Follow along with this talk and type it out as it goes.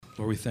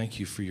Lord, we thank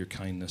you for your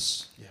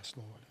kindness. Yes,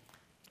 Lord.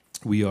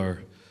 We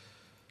are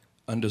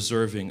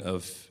undeserving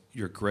of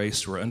your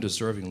grace. We're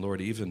undeserving,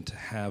 Lord, even to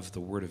have the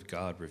word of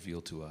God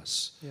revealed to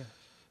us. Yeah.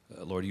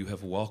 Lord, you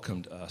have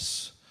welcomed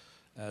us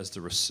as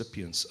the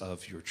recipients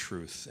of your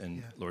truth.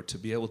 And Lord, to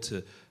be able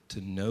to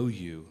know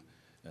you,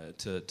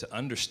 to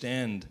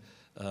understand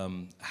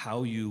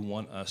how you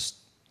want us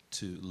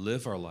to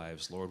live our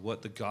lives, Lord,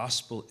 what the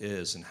gospel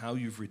is and how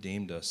you've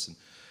redeemed us. And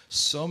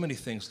so many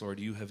things, Lord,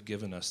 you have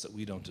given us that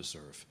we don't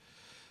deserve.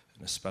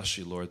 And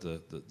especially, Lord,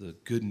 the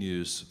good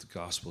news of the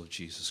gospel of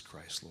Jesus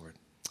Christ, Lord.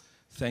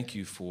 Thank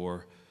you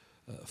for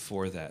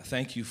that.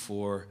 Thank you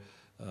for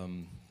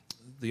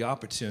the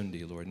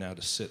opportunity, Lord, now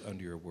to sit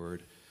under your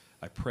word.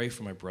 I pray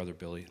for my brother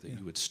Billy that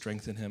you would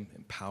strengthen him,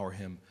 empower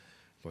him,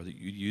 Lord, that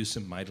you'd use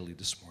him mightily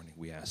this morning.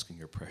 We ask in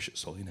your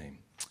precious holy name.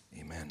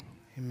 Amen.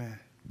 Amen.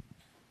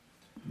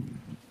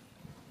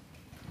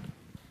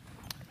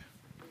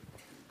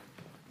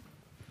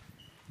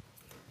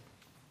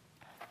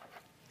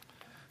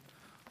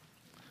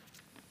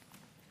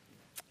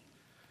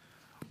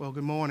 Well,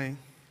 good morning.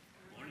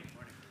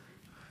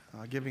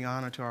 Giving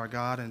honor to our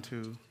God and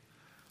to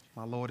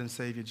my Lord and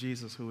Savior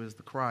Jesus, who is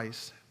the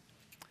Christ.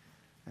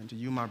 And to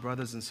you, my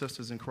brothers and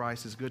sisters in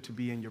Christ, it's good to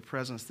be in your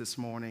presence this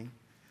morning.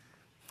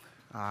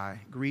 I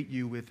greet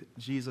you with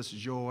Jesus'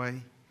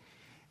 joy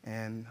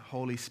and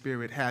Holy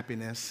Spirit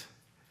happiness,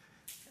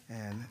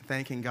 and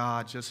thanking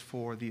God just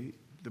for the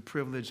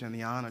privilege and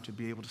the honor to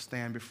be able to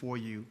stand before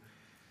you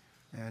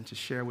and to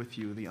share with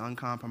you the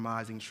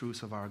uncompromising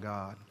truths of our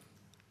God.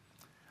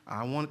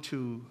 I want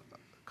to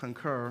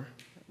concur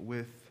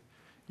with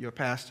your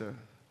pastor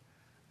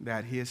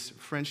that his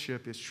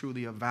friendship is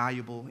truly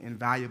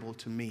invaluable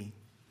to me.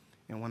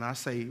 And when I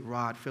say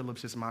Rod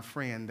Phillips is my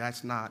friend,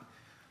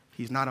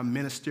 he's not a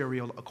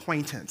ministerial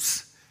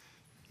acquaintance.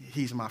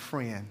 He's my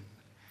friend.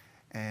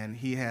 And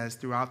he has,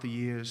 throughout the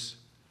years,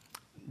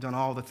 done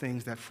all the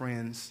things that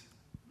friends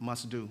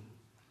must do.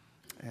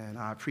 And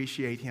I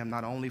appreciate him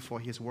not only for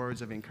his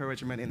words of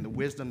encouragement and the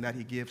wisdom that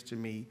he gives to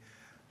me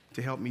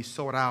to help me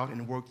sort out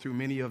and work through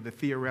many of the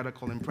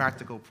theoretical and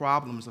practical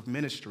problems of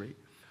ministry,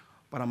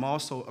 but I'm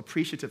also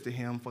appreciative to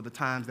him for the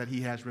times that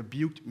he has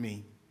rebuked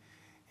me,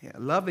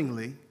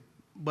 lovingly,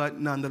 but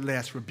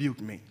nonetheless rebuked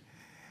me.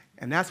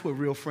 And that's what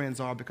real friends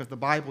are, because the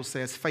Bible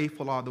says,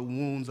 faithful are the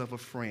wounds of a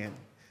friend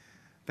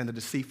than the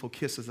deceitful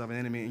kisses of an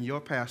enemy. And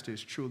your pastor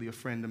is truly a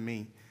friend to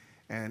me.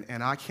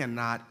 And I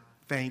cannot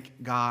thank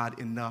God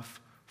enough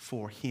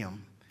for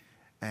him.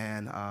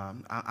 And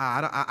I'm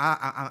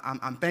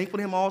thankful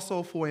to him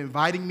also for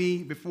inviting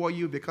me before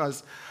you,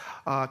 because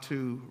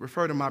to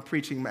refer to my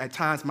preaching, at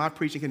times my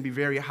preaching can be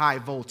very high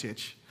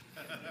voltage.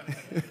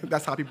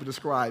 That's how people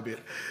describe it.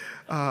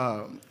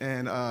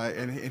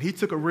 And he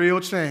took a real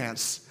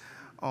chance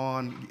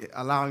on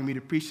allowing me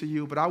to preach to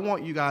you. But I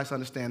want you guys to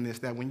understand this,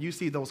 that when you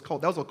see those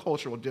are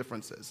cultural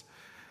differences.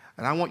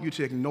 And I want you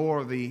to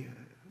ignore the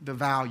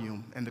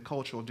volume and the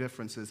cultural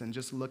differences and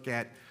just look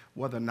at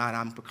whether or not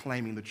I'm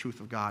proclaiming the truth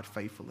of God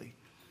faithfully.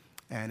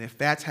 And if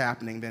that's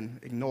happening, then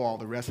ignore all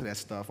the rest of that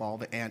stuff, all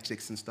the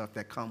antics and stuff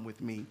that come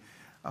with me.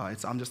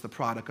 I'm just the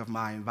product of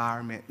my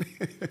environment.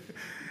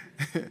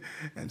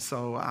 And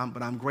so,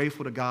 but I'm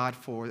grateful to God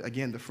for,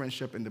 again, the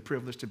friendship and the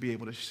privilege to be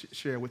able to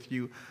share with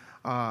you.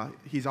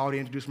 He's already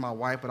introduced my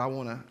wife, but I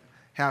want to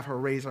have her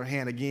raise her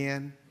hand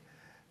again.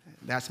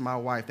 That's my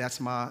wife. That's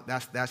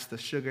the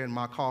sugar in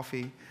my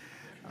coffee.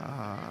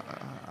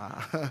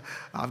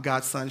 I've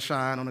got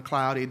sunshine on a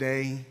cloudy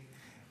day.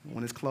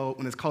 When it's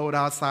cold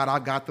outside,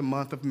 I've got the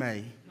month of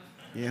May.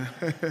 You know?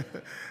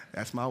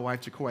 That's my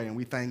wife, Jaquay, and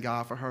we thank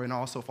God for her and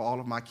also for all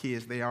of my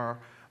kids. They are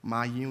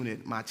my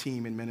unit, my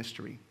team in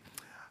ministry.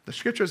 The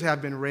scriptures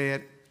have been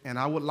read, and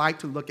I would like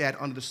to look at,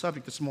 under the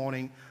subject this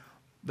morning,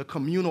 the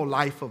communal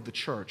life of the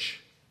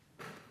church.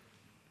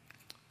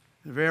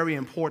 A very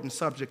important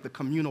subject, the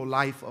communal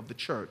life of the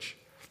church.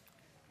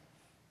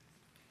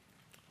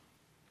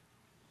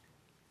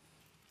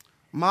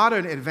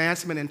 Modern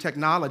advancement in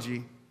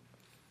technology,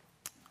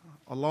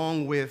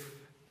 along with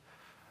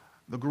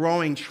the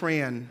growing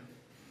trend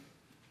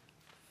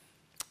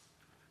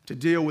to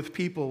deal with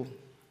people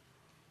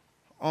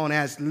on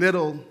as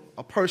little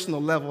a personal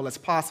level as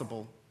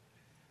possible,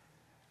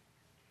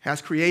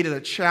 has created a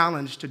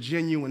challenge to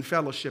genuine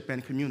fellowship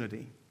and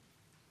community.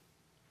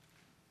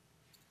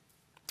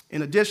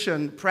 In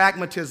addition,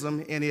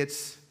 pragmatism in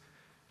its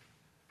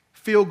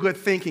feel-good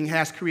thinking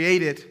has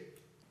created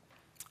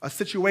a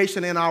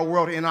situation in our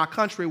world, in our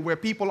country, where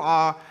people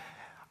are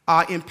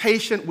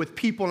impatient with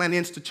people and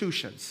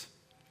institutions.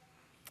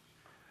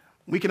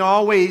 We can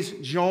always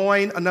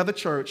join another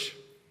church,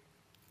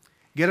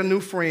 get a new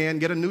friend,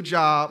 get a new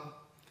job.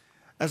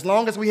 As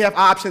long as we have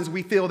options,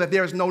 we feel that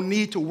there is no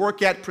need to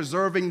work at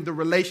preserving the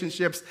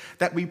relationships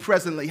that we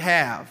presently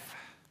have.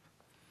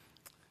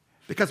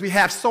 Because we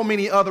have so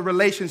many other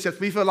relationships,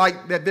 we feel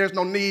like that there's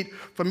no need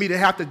for me to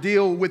have to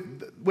deal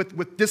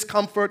with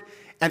discomfort.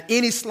 And at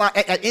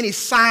any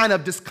sign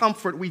of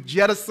discomfort, we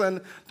jettison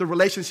the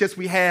relationships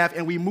we have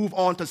and we move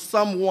on to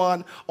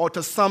someone or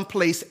to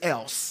someplace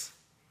else.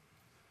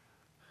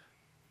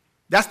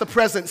 That's the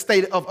present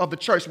state of the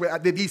church, where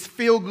these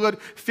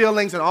feel-good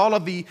feelings and all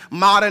of the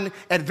modern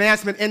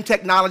advancement in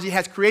technology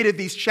has created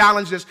these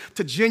challenges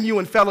to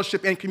genuine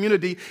fellowship and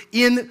community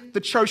in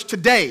the church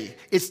today.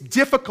 It's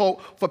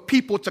difficult for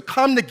people to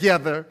come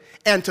together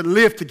and to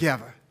live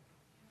together.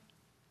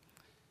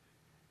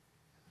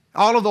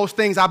 All of those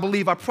things, I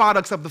believe, are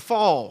products of the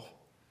fall,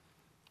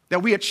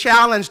 that we are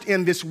challenged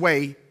in this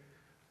way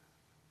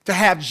to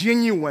have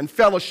genuine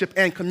fellowship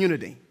and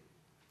community.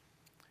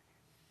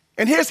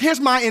 And here's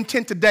my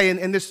intent today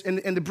in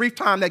the brief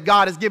time that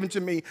God has given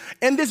to me.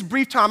 In this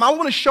brief time, I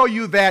want to show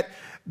you that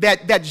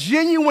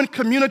genuine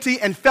community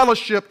and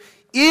fellowship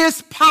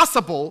is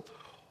possible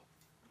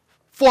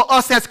for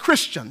us as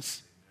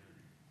Christians.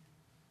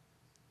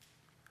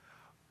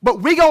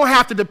 But we're going to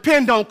have to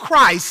depend on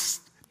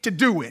Christ to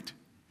do it.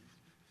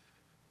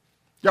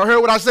 Y'all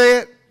heard what I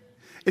said?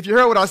 If you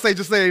heard what I say,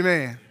 just say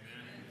amen.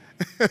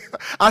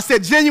 I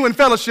said genuine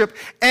fellowship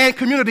and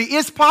community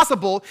is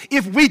possible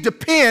if we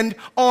depend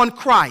on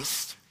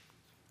Christ.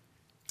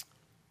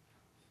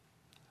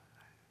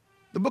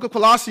 The book of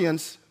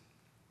Colossians,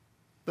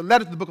 the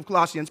letter to the book of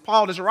Colossians,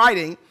 Paul is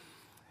writing,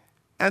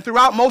 and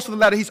throughout most of the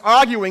letter, he's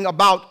arguing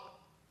about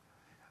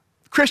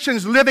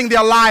Christians living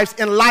their lives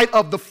in light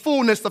of the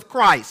fullness of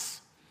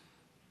Christ.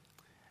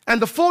 And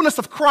the fullness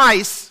of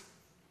Christ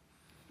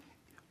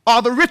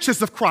are the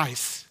riches of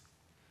Christ.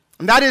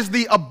 And that is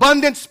the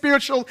abundant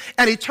spiritual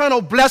and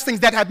eternal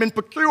blessings that have been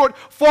procured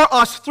for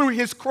us through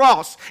his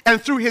cross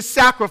and through his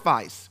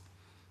sacrifice.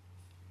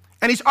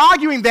 And he's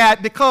arguing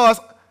that because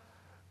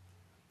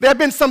there have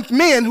been some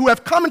men who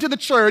have come into the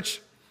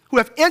church, who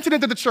have entered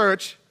into the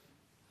church,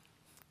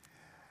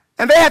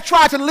 and they have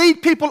tried to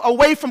lead people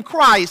away from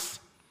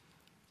Christ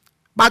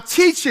by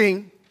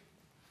teaching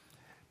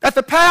that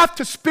the path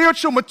to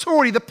spiritual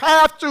maturity, the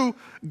path to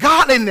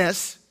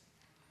godliness,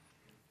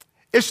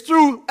 is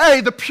through,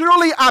 the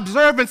purely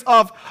observance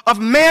of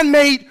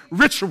man-made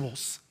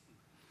rituals.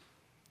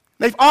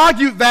 They've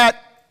argued that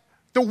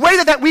the way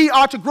that we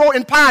are to grow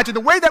in piety, the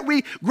way that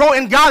we grow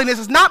in godliness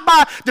is not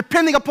by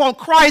depending upon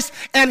Christ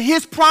and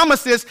his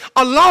promises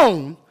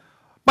alone,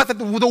 but that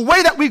the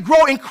way that we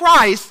grow in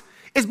Christ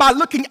is by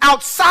looking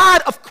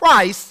outside of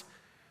Christ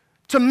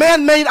to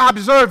man-made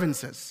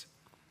observances.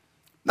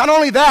 Not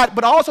only that,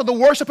 but also the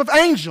worship of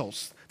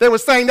angels. They were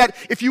saying that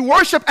if you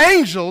worship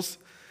angels,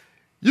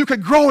 you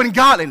could grow in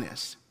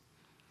godliness.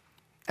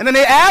 And then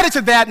they added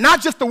to that,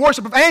 not just the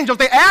worship of angels,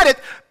 they added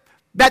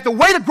that the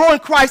way to grow in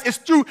Christ is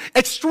through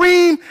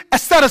extreme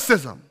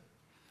asceticism.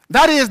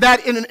 That is that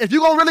if you're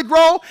going to really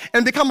grow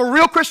and become a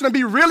real Christian and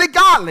be really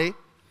godly,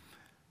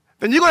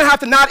 then you're going to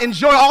have to not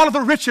enjoy all of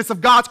the riches of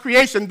God's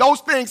creation,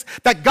 those things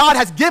that God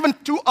has given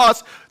to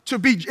us to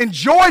be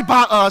enjoyed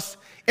by us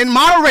in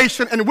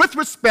moderation and with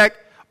respect,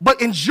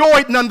 but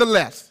enjoyed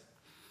nonetheless.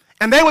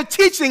 And they were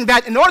teaching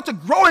that in order to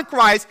grow in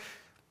Christ,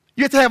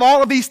 you have to have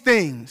all of these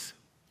things.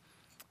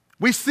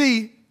 We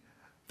see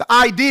the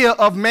idea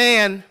of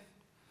man,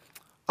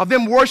 of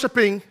them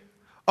worshiping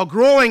or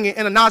growing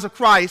in the knowledge of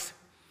Christ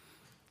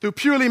through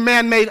purely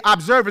man-made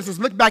observances.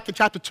 Look back at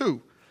chapter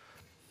 2.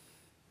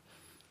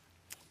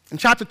 In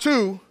chapter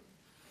 2,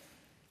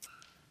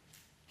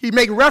 he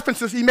makes reference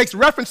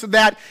to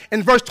that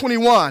in verse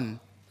 21.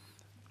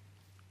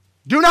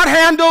 Do not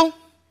handle,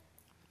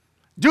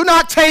 do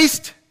not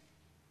taste,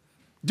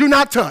 do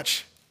not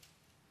touch.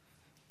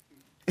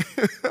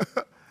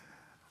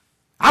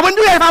 I wouldn't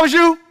do that if I was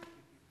you.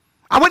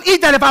 I wouldn't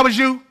eat that if I was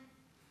you.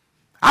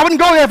 I wouldn't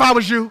go there if I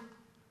was you.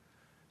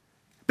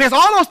 Because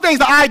all those things,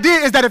 the idea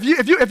is that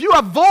if you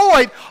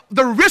avoid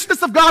the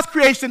richness of God's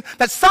creation,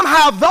 that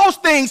somehow those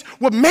things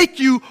will make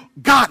you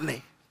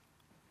godly.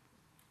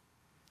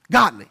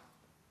 Godly.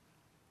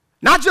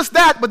 Not just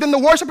that, but then the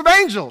worship of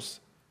angels.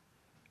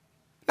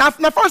 Now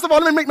first of all,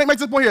 let me make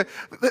this point here.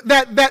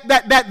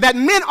 That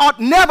men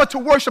ought never to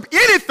worship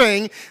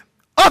anything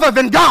other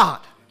than God.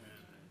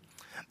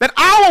 That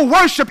our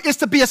worship is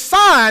to be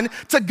assigned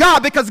to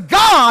God because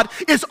God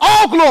is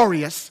all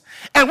glorious.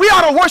 And we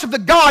ought to worship the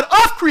God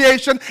of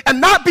creation and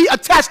not be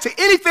attached to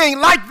anything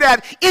like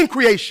that in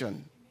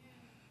creation.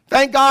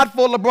 Thank God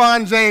for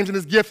LeBron James and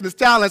his gifts and his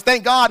talents.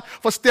 Thank God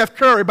for Steph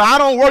Curry. But I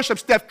don't worship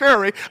Steph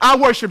Curry. I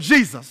worship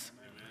Jesus.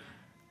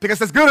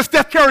 Because as good as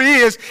Steph Curry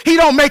is, he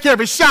don't make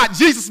every shot.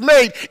 Jesus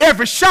made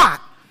every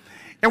shot.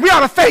 And we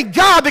ought to thank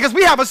God because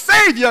we have a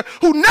Savior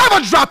who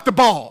never dropped the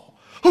ball,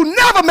 who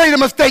never made a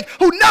mistake,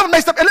 who never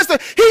made stuff. And listen,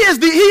 he is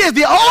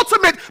the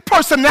ultimate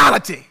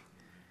personality.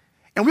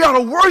 And we ought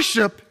to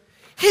worship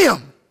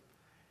him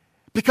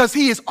because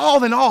he is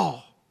all in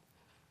all.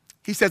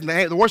 He says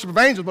the worship of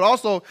angels, but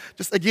also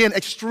just again,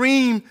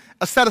 extreme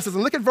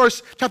asceticism. Look at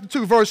chapter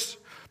 2, verse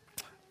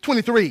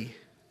 23.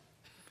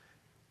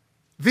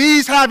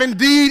 These have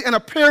indeed an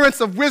appearance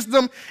of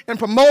wisdom in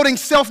promoting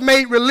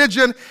self-made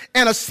religion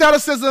and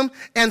asceticism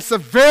and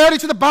severity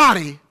to the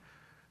body.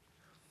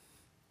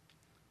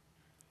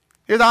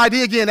 Here's the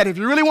idea again that if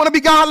you really want to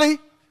be godly,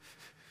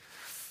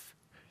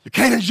 you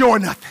can't enjoy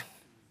nothing.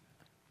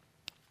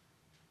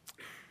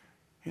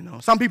 You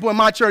know, some people in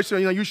my church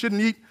say, you shouldn't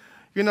eat,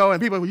 You know,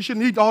 and people, you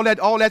shouldn't eat all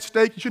that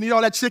steak. You shouldn't eat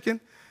all that chicken.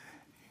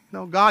 You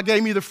know, God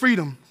gave me the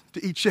freedom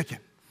to eat chicken.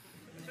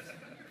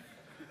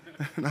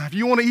 Now, if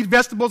you want to eat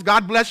vegetables,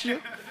 God bless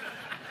you.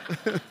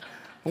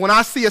 When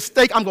I see a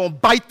steak, I'm going to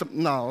bite them.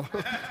 No.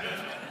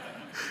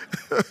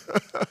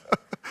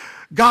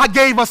 God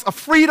gave us a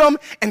freedom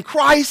in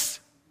Christ.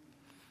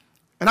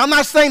 And I'm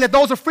not saying that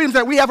those are freedoms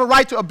that we have a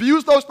right to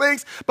abuse those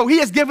things, but he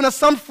has given us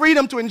some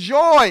freedom to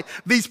enjoy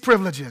these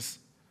privileges.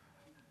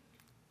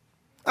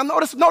 Now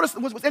notice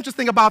what's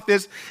interesting about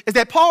this is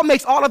that Paul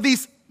makes all of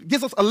these,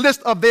 gives us a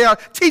list of their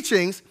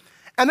teachings,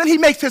 and then he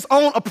makes his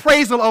own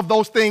appraisal of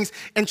those things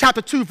in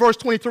chapter 2, verse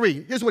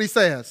 23. Here's what he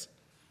says.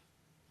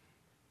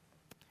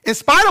 In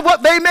spite of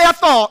what they may have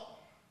thought,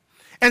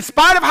 in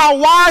spite of how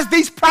wise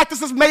these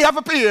practices may have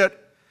appeared,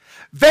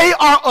 they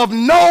are of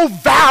no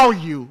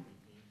value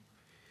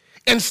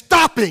in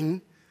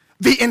stopping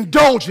the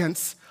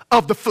indulgence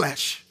of the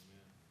flesh.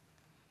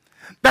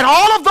 That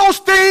all of those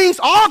things,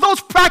 all of those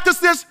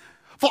practices,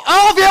 for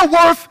all their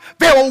worth,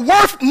 they were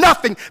worth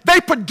nothing. They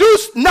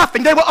produced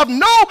nothing. They were of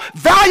no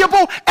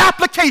valuable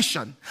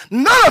application.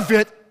 None of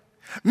it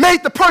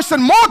made the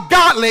person more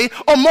godly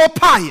or more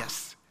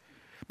pious.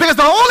 Because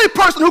the only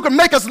person who can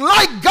make us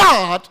like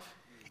God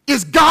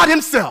is God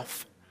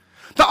himself.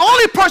 The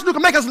only person who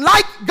can make us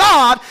like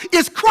God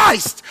is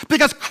Christ,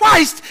 because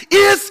Christ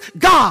is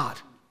God.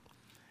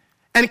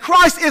 And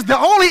Christ is the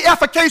only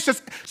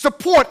efficacious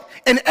support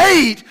and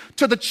aid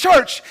to the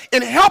church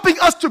in helping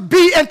us to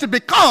be and to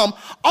become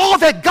all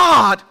that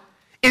God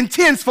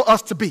intends for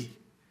us to be.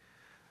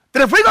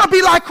 That if we're going to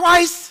be like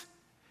Christ,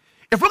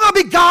 if we're going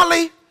to be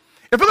godly,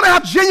 if we're going to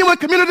have genuine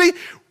community,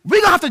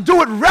 we're going to have to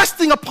do it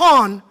resting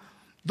upon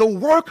the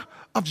work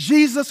of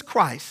Jesus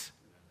Christ.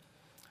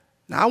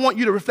 Now, I want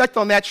you to reflect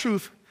on that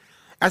truth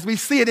as we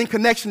see it in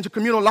connection to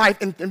communal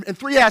life in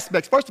three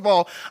aspects. First of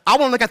all, I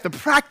want to look at the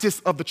practice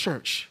of the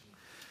church.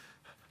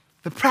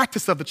 The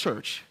practice of the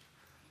church.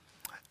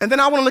 And then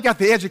I want to look at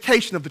the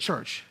education of the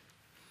church.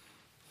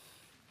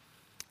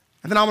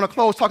 And then I want to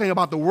close talking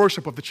about the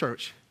worship of the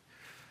church.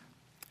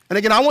 And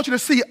again, I want you to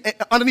see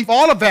underneath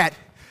all of that,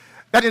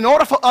 that in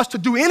order for us to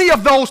do any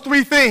of those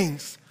three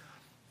things,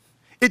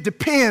 it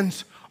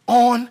depends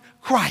on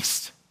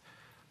Christ.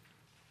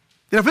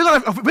 That if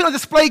we're going to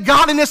display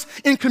godliness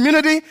in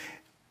community,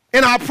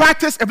 in our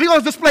practice, if we're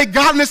going to display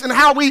godliness in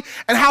how we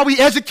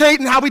educate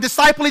and how we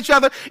disciple each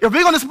other, if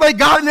we're going to display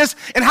godliness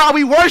in how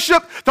we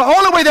worship, the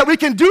only way that we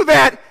can do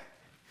that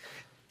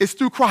is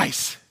through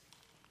Christ.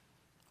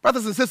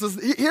 Brothers and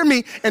sisters, hear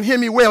me and hear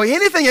me well.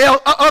 Anything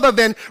else other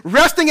than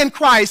resting in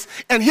Christ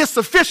and his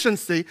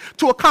sufficiency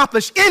to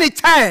accomplish any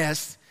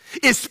task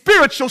is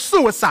spiritual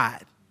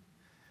suicide.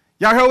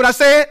 Y'all heard what I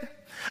said?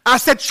 I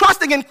said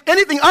trusting in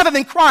anything other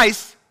than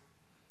Christ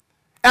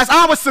as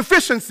our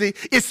sufficiency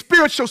is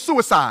spiritual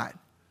suicide.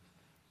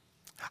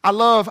 I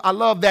love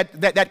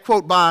that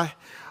quote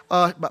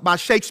by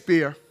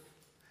Shakespeare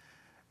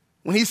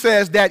when he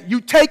says that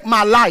you take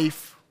my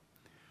life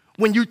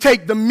when you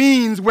take the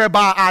means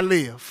whereby I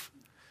live.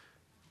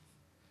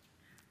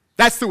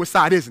 That's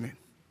suicide, isn't it?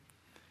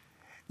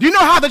 Do you know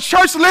how the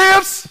church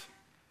lives?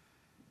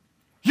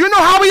 You know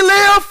how we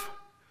live?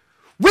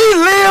 We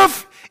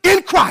live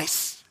in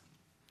Christ.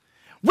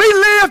 We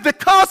live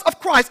because of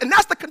Christ, and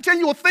that's the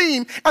continual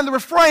theme and the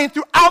refrain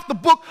throughout the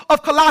book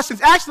of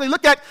Colossians. Actually,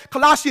 look at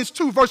Colossians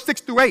 2, verse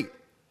 6 through 8.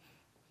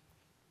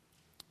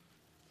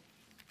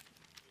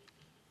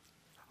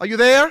 Are you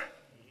there?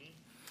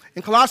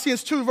 In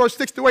Colossians 2, verse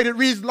 6 through 8, it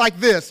reads like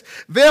this.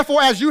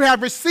 Therefore, as you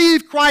have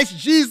received Christ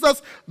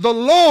Jesus the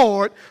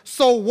Lord,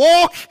 so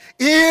walk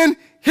in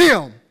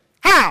him.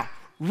 How?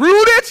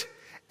 Rooted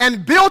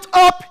and built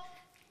up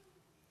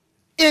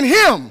in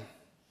him,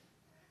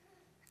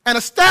 and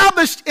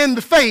established in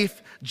the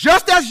faith,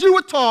 just as you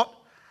were taught,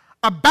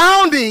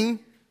 abounding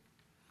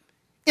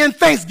in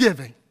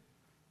thanksgiving.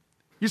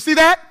 You see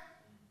that?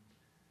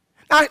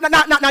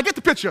 Now get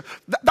the picture.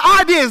 The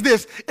idea is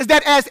this, is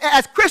that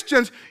as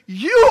Christians,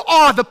 you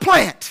are the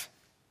plant,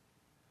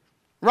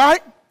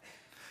 right?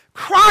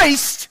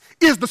 Christ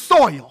is the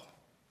soil.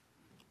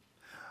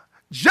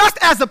 Just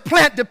as a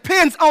plant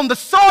depends on the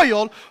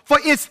soil for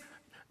its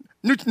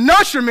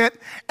nourishment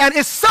and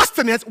its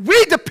sustenance,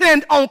 we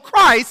depend on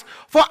Christ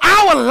for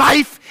our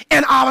life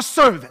and our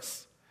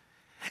service.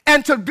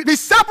 And to be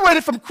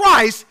separated from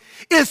Christ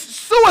is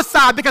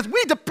suicide, because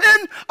we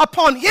depend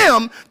upon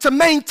him to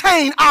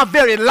maintain our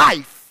very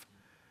life.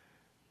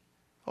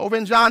 Over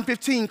in John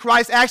 15,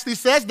 Christ actually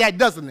says that,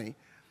 doesn't he? He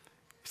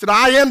said,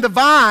 I am the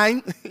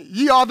vine,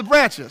 ye are the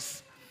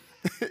branches.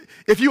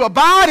 If you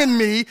abide in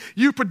me,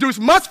 you produce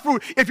much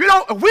fruit. If we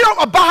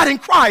don't abide in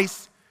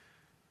Christ,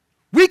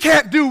 we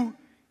can't do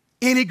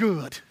any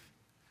good.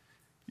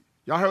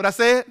 Y'all heard what I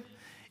said?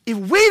 If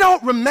we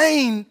don't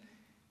remain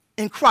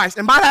in Christ,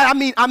 and by that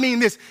I mean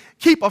this,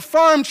 keep a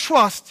firm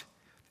trust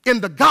in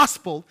the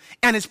gospel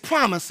and his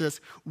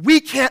promises,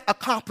 we can't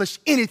accomplish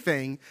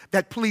anything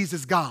that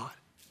pleases God.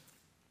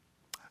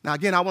 Now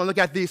again, I want to look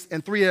at these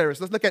in three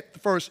areas. Let's look at the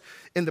first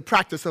in the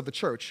practice of the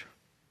church.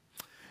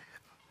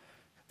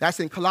 That's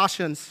in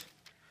Colossians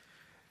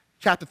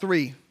chapter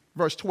 3,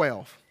 verse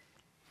 12.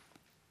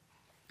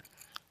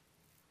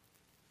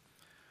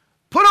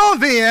 Put on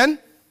then,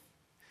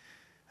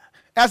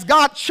 as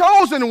God's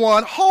chosen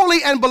one, holy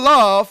and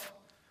beloved,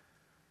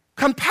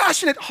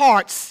 compassionate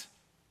hearts,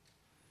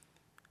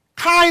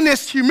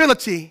 kindness,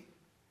 humility,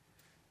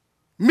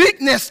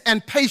 meekness,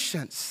 and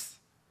patience,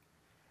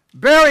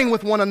 bearing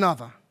with one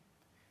another.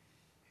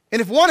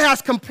 And if one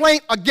has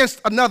complaint against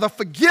another,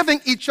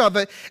 forgiving each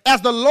other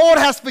as the Lord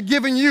has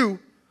forgiven you,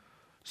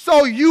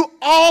 so you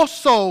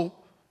also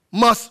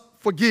must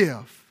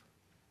forgive.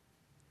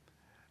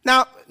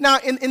 Now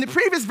in the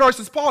previous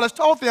verses, Paul has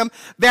told them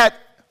that,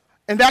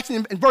 and actually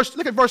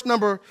look at verse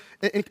number,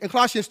 in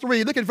Colossians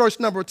 3, look at verse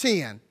number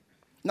 10.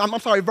 No, I'm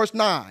sorry, verse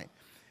 9. It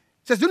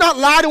says, do not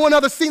lie to one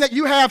another, seeing that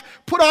you have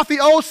put off the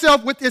old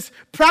self with its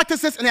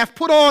practices and have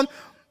put on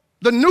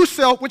the new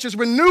self, which is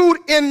renewed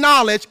in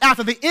knowledge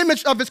after the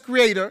image of its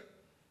creator.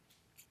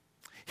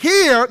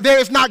 Here, there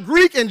is not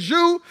Greek and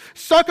Jew,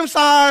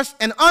 circumcised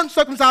and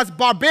uncircumcised,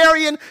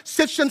 barbarian,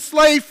 Scythian,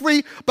 slave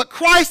free, but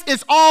Christ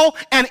is all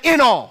and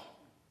in all.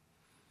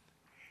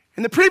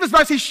 In the previous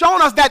verse, he's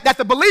shown us that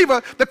the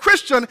believer, the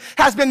Christian,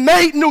 has been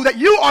made new, that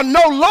you are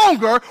no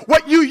longer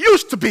what you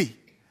used to be,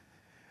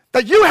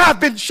 that you have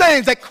been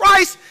changed, that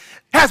Christ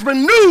has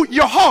renewed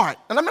your heart.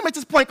 And let me make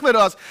this point clear to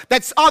us,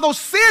 that although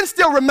sin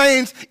still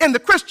remains in the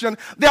Christian,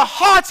 their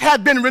hearts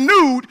have been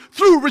renewed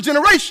through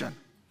regeneration.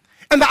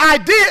 And the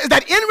idea is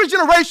that in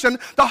regeneration,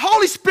 the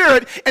Holy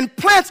Spirit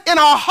implants in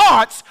our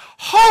hearts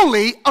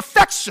holy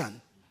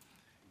affection.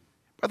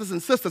 Brothers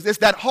and sisters, it's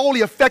that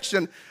holy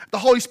affection the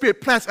Holy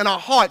Spirit plants in our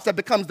hearts that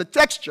becomes the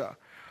texture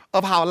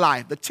of our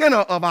life, the tenor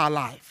of our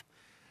life.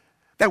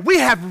 That we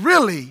have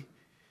really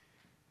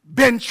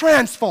been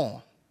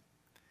transformed.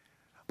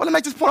 But let me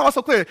make this point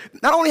also clear.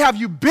 Not only have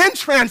you been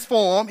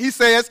transformed, he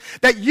says,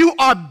 that you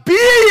are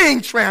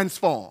being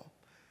transformed.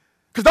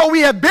 Because though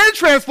we have been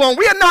transformed,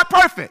 we are not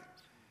perfect.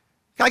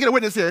 Can I get a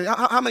witness here?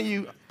 How many of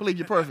you believe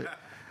you're perfect?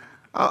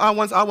 I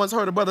once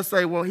heard a brother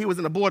say, well, he was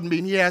in a board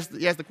meeting. He asked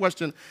the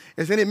question,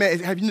 is any man,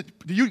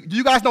 do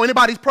you guys know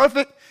anybody's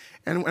perfect?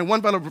 And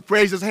one fellow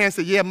raised his hand and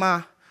said, yeah,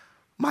 my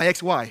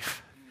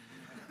ex-wife.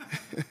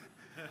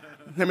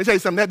 Let me tell you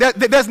something.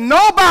 There's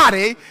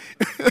nobody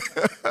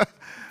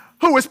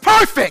who is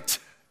perfect.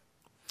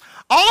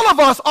 All of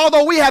us,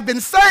 although we have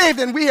been saved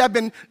and we have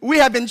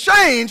been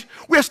changed,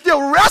 we're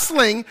still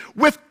wrestling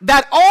with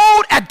that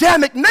old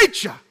Adamic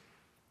nature.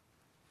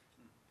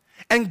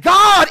 And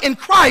God in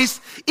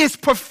Christ is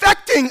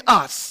perfecting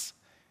us.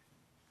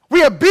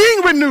 We are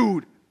being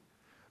renewed.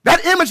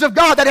 That image of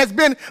God that has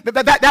been,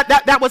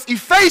 that was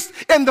effaced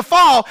in the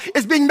fall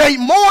is being made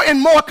more and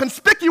more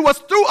conspicuous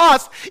through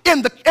us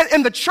in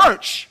the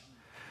church.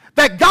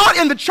 That God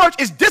in the church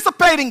is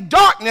dissipating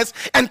darkness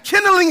and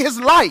kindling his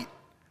light.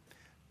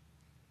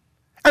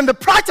 And the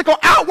practical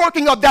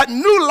outworking of that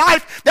new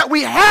life that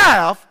we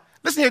have,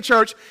 listen here,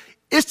 church,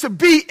 is to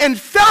be in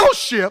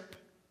fellowship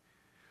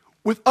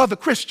with other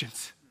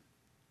Christians.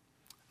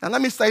 Now,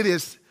 let me say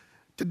this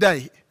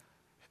today,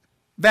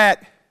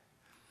 that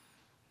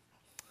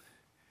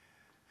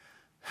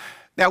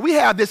we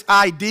have this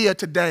idea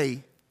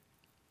today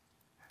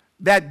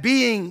that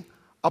being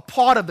a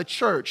part of the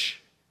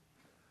church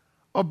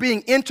or being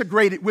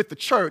integrated with the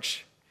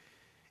church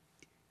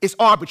is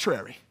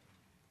arbitrary,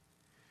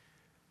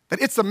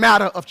 that it's a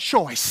matter of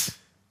choice.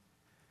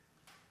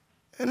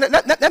 And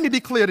let me be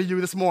clear to you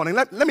this morning.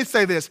 Let me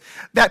say this,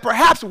 that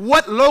perhaps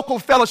what local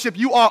fellowship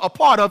you are a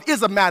part of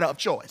is a matter of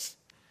choice.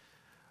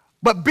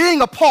 But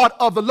being a part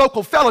of the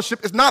local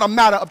fellowship is not a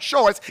matter of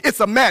choice, it's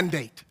a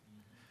mandate.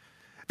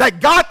 That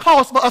God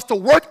calls for us to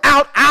work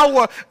out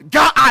our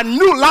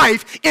new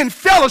life in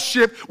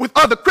fellowship with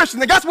other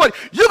Christians. And guess what?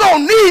 You're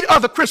going to need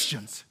other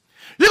Christians.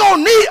 You're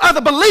going to need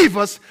other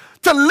believers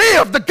to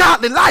live the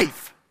godly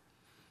life.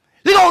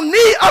 You're going to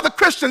need other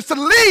Christians to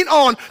lean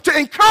on, to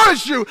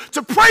encourage you,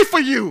 to pray for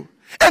you,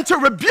 and to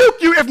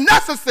rebuke you if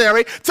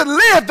necessary to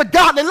live the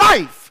godly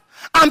life.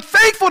 I'm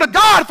thankful to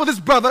God for this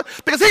brother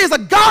because he is a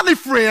godly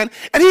friend,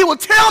 and he will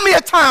tell me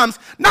at times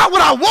not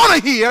what I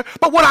want to hear,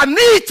 but what I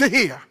need to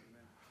hear.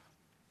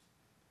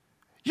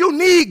 You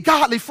need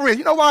godly friends.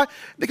 You know why?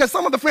 Because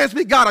some of the friends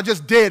we got are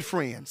just dead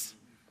friends.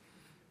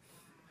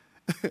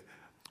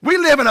 We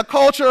live in a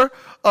culture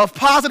of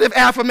positive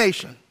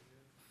affirmation.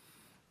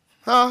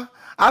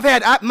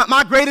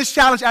 My greatest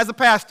challenge as a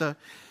pastor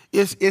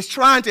is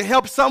trying to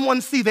help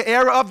someone see the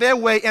error of their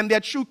way and their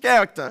true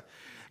character.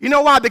 You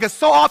know why? Because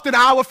so often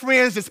our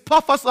friends just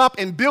puff us up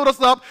and build us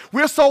up.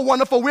 We're so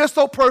wonderful. We're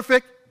so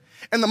perfect.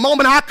 And the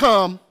moment I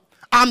come,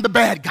 I'm the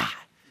bad guy.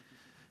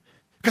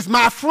 Because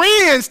my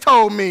friends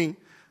told me,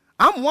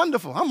 I'm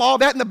wonderful. I'm all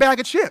that in a bag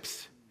of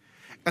chips.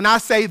 And I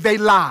say, they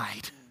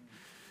lied.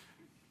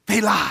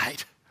 They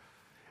lied.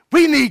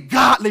 We need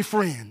godly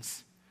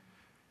friends.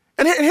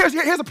 And here's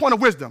a point of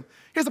wisdom.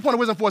 Here's the point of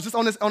wisdom for us, just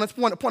on this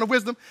point of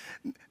wisdom.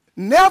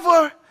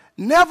 Never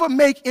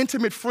make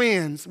intimate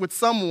friends with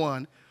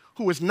someone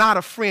who is not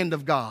a friend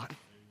of God.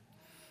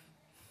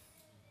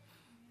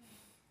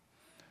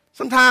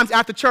 Sometimes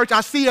after church,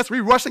 I see us, we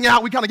rushing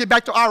out, we kind of get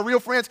back to our real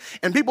friends,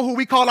 and people who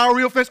we call our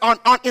real friends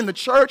aren't in the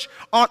church,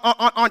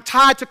 aren't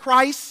tied to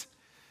Christ,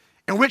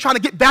 and we're trying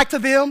to get back to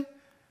them.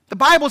 The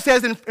Bible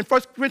says in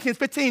 1 Corinthians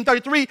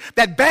 15:33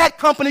 that bad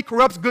company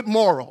corrupts good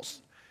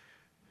morals.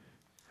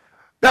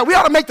 That we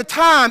ought to make the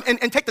time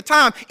and take the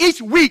time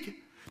each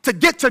week to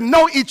get to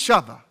know each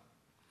other.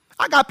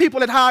 I got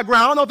people at High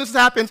Ground. I don't know if this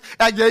happens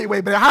at Gateway,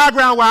 but at High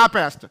Ground where I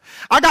pastor,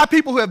 I got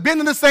people who have been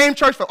in the same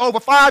church for over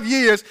 5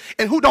 years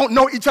and who don't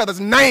know each other's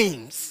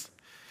names.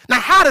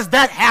 Now, how does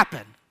that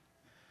happen?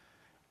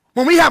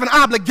 When we have an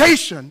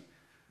obligation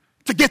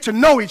to get to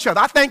know each other.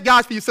 I thank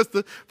God for you,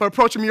 sister, for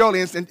approaching me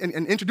early and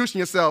introducing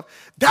yourself.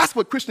 That's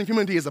what Christian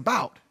community is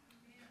about.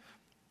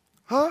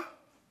 Huh?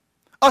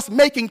 Us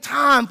making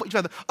time for each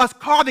other, us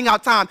carving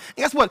out time. And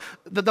guess what?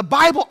 The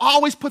Bible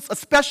always puts a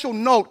special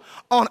note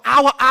on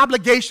our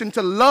obligation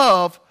to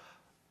love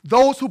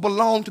those who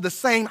belong to the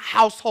same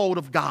household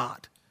of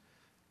God.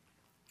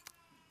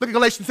 Look at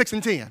Galatians 6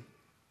 and 10.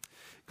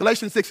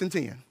 Galatians 6 and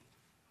 10.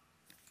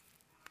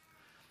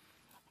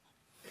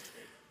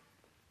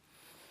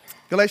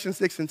 Galatians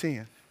 6 and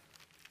 10.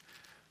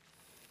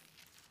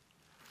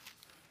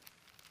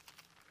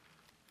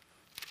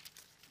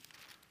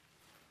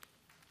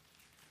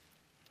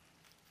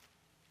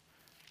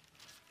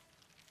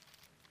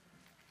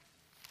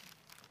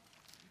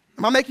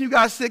 Am I making you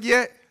guys sick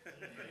yet?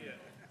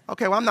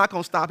 Okay, well, I'm not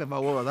going to stop if I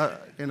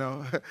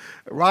was.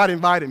 Rod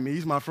invited me.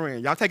 He's my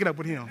friend. Y'all take it up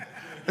with him.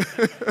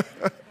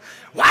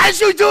 Why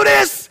did you do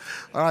this?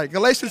 All right,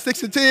 Galatians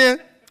 6 and 10.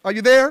 Are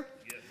you there?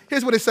 Yes.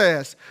 Here's what it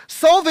says.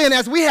 So then,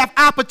 as we have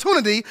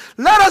opportunity,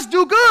 let us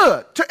do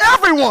good to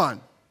everyone,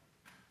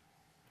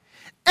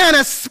 and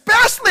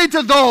especially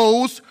to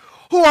those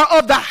who are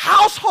of the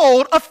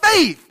household of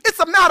faith. It's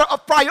a matter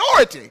of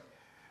priority.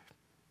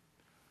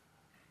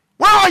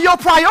 Where are your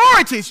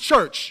priorities,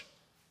 church?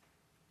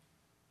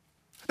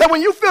 That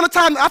when you feel the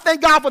time, I thank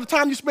God for the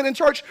time you spend in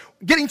church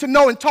getting to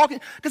know and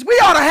talking, because we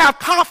ought to have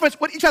confidence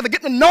with each other,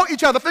 getting to know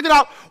each other, figuring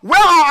out where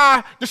are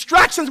our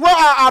distractions, where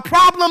are our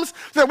problems,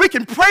 so that we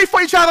can pray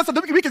for each other, so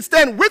that we can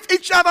stand with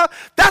each other.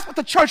 That's what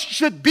the church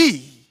should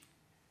be.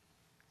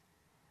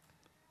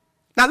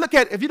 Now look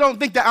at, if you don't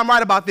think that I'm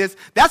right about this,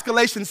 that's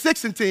Galatians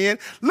 6 and 10.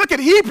 Look at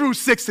Hebrews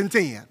 6 and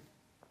 10.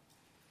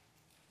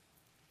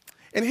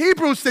 In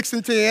Hebrews 6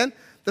 and 10,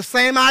 the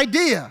same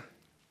idea.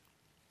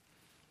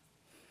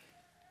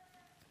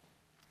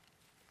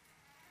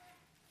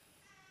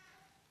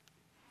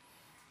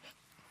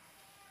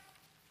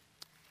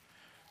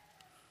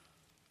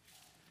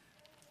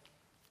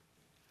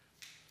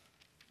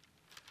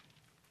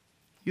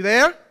 You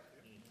there?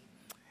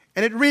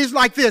 And it reads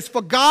like this: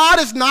 for God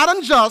is not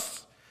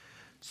unjust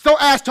so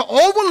as to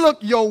overlook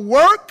your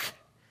work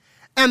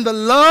and the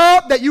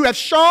love that you have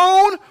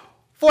shown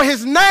for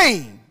his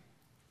name.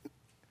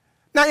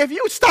 Now, if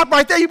you stop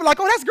right there, you'd be like,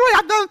 oh, that's great.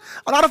 I've done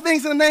a lot of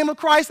things in the name of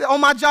Christ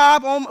on my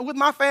job, with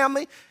my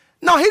family.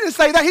 No, he didn't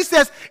say that. He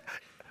says,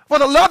 for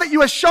the love that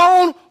you have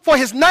shown for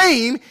his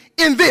name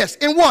in this.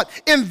 In what?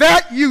 In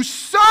that you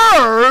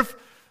serve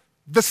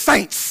the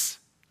saints.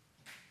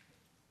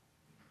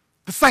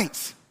 The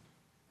saints.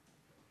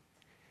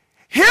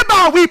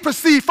 Hereby we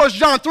perceive, 1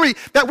 John 3,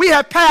 that we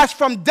have passed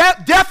from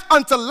death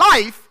unto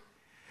life,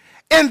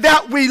 and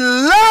that we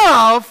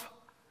love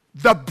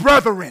the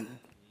brethren.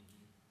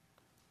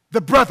 The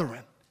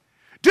brethren.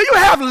 Do you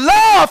have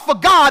love for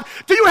God?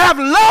 Do you have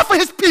love for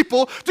his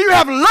people? Do you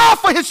have love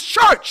for his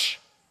church?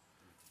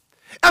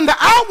 And the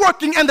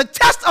outworking and the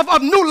test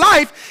of new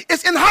life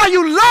is in how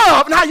you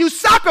love and how you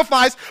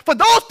sacrifice for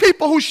those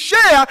people who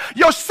share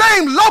your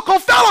same local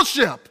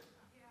fellowship.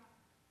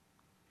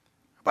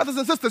 Brothers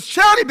and sisters,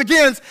 charity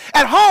begins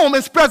at home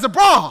and spreads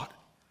abroad.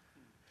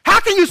 How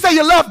can you say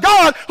you love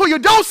God who you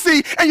don't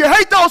see and you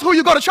hate those who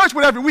you go to church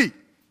with every week?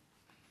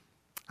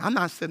 I'm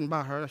not sitting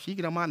by her. She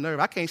get on my nerve.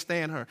 I can't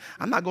stand her.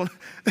 I'm not going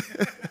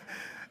to.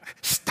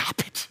 Stop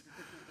it.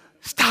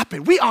 Stop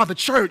it. We are the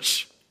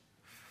church.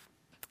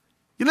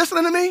 You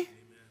listening to me? Amen.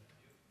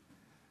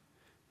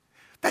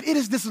 That it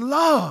is this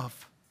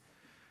love.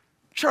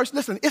 Church,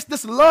 listen, it's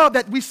this love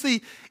that we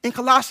see in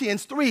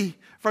Colossians 3,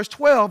 verse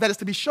 12, that is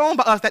to be shown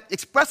by us, that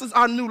expresses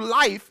our new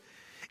life,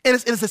 and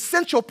it's an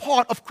essential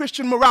part of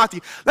Christian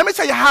morality. Let me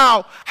tell you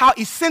how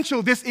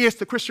essential this is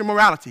to Christian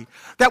morality.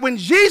 That when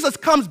Jesus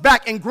comes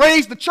back and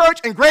grades the church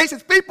and grades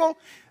his people,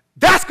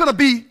 that's going to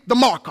be the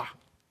marker.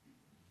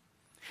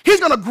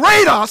 He's going to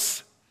grade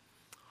us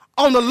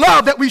on the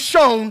love that we've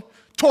shown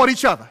toward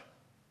each other.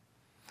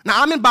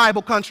 Now, I'm in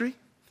Bible country.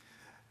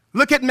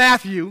 Look at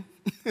Matthew.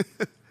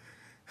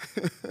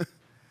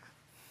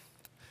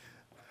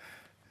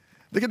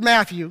 Look at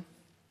Matthew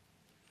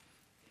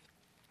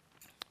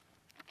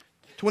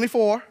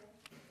 24.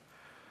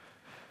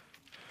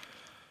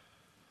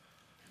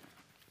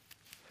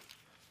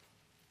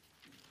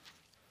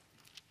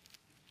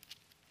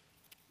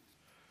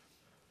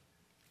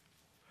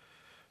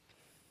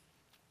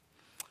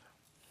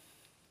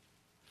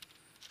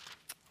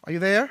 Are you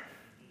there?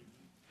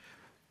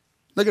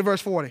 Look at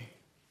verse 40.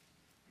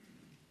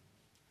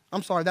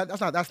 I'm sorry, that's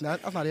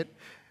not it.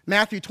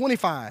 Matthew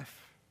 25,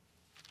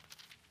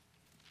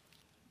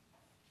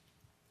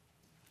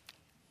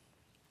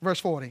 verse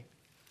 40.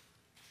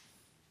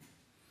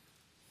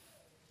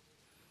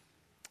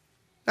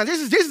 Now,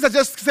 Jesus has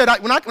just said,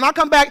 when I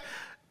come back,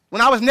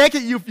 when I was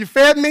naked, you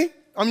fed me.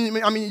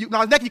 When I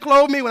was naked, you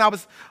clothed me. When I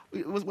was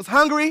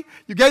hungry,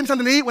 you gave me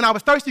something to eat. When I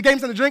was thirsty, you gave me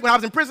something to drink. When I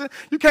was in prison,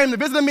 you came to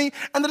visit me.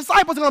 And the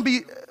disciples are going to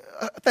be,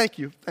 thank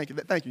you.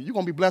 You're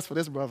going to be blessed for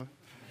this, brother.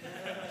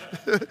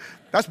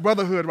 That's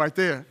brotherhood right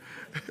there.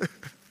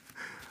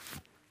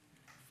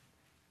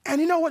 And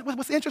you know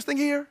what's interesting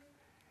here?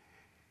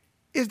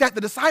 Is that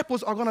the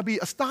disciples are going to be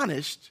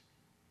astonished.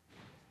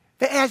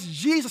 They ask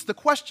Jesus the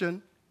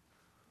question,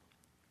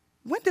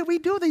 when did we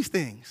do these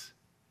things?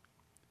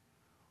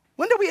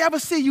 When did we ever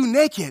see you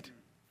naked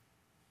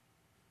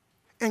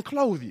and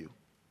clothe you?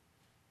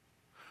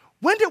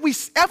 When did we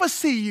ever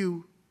see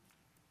you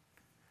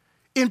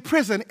in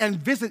prison and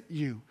visit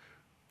you?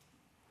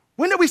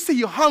 When did we see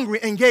you hungry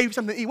and gave you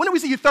something to eat? When did we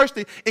see you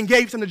thirsty and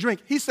gave you something to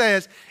drink? He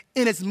says,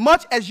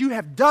 inasmuch as you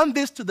have done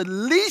this to the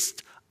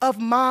least of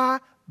my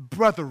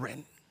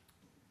brethren,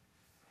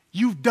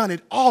 you've done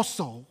it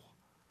also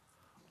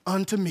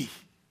unto me.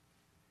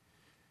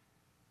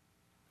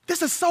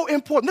 This is so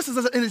important. This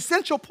is an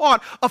essential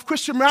part of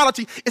Christian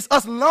morality. It's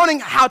us learning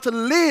how to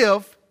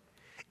live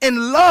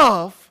in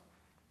love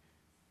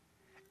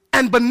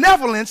and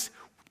benevolence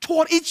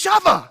toward each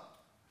other.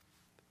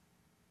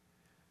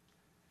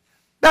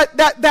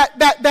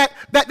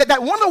 That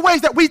one of the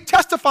ways that we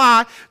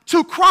testify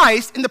to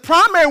Christ, in the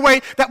primary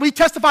way that we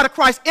testify to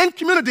Christ in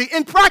community,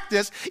 in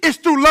practice, is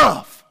through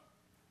love.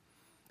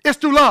 It's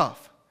through love.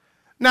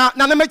 Now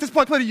let me make this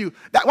point clear to you.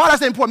 Why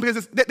is that important?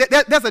 Because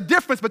there's a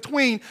difference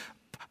between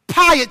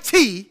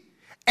piety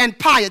and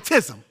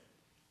pietism.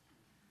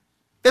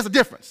 There's a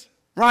difference,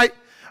 right?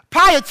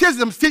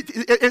 Pietism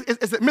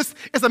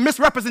is a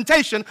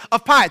misrepresentation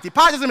of piety.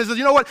 Pietism is,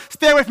 you know what,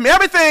 stay away from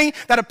everything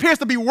that appears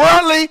to be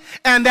worldly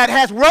and that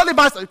has worldly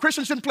vibes.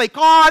 Christians shouldn't play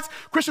cards.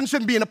 Christians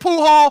shouldn't be in a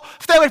pool hall.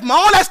 Stay away from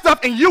all that stuff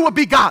and you will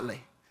be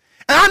godly.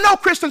 And I know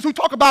Christians who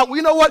talk about, well,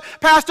 you know what,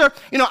 Pastor,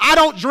 I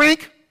don't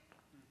drink.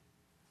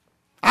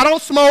 I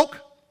don't smoke.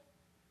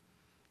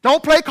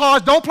 Don't play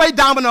cards. Don't play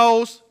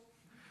dominoes.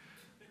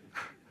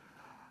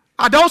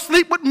 I don't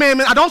sleep with men.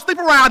 I don't sleep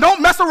around. I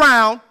don't mess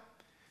around.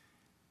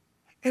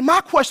 And my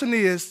question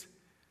is,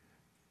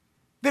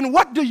 then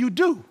what do you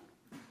do?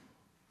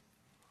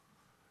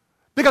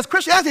 Because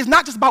Christianity is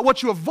not just about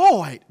what you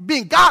avoid,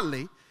 being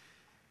godly.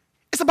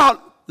 It's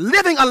about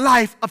living a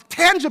life of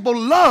tangible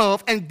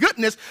love and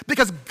goodness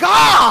because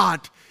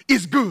God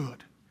is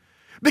good.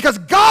 Because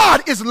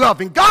God is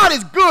loving. God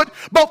is good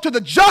both to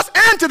the just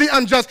and to the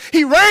unjust.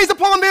 He rains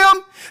upon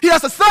them. He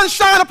has the sun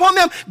shine upon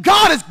them.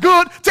 God is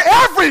good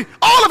to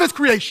all of his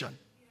creation.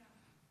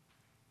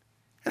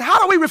 And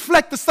how do we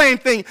reflect the same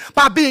thing?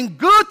 By being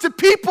good to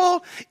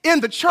people in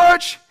the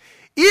church,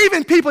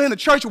 even people in the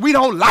church we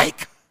don't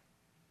like.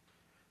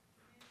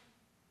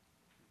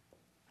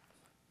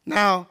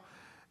 Now,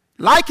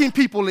 liking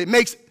people, it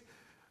makes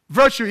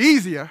virtue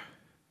easier,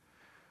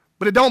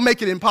 but it don't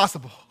make it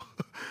impossible.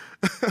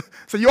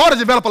 So you ought to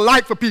develop a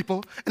like for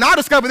people. And I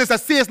discovered this,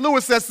 as C.S.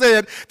 Lewis has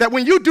said, that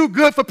when you do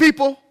good for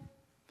people,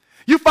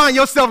 you find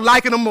yourself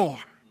liking them more.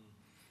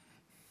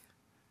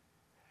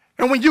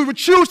 And when you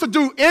choose to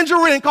do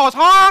injury and cause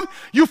harm,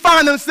 you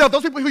find those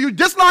people who you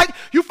dislike,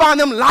 you find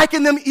them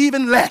liking them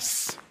even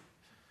less.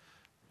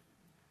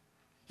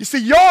 You see,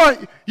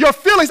 your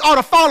feelings ought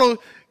to follow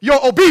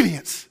your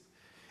obedience.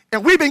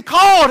 And we've been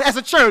called as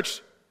a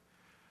church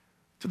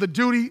to the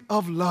duty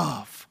of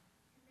love.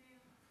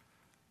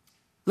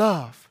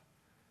 Love.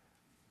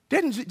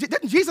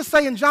 Didn't Jesus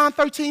say in John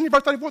 13,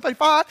 verse 34,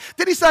 35,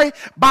 did he say,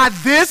 by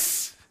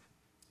this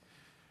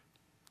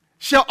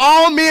shall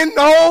all men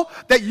know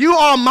that you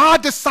are my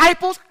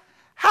disciples?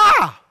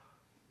 How,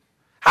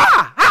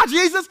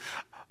 Jesus?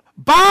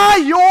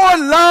 By your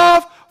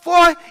love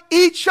for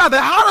each other.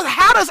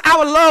 How does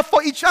our love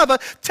for each other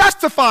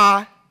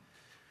testify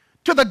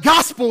to the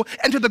gospel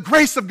and to the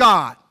grace of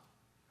God?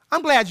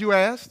 I'm glad you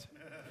asked.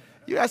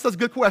 You asked us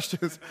good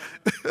questions.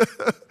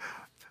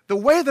 The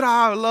way that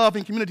our love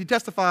and community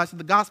testifies to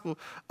the gospel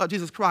of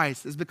Jesus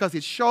Christ is because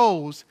it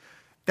shows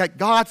that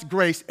God's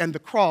grace and the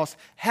cross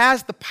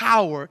has the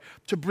power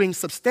to bring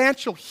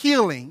substantial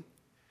healing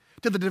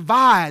to the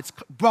divides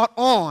brought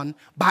on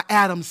by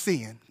Adam's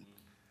sin.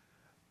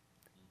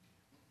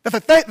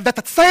 That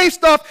the same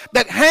stuff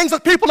that hangs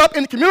people up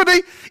in the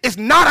community is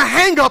not a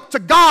hang-up to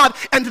God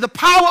and to the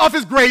power of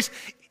his grace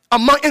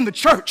in the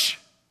church.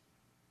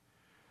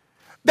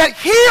 That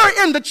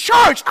here in the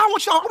church, I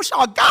wish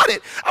y'all got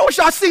it. I wish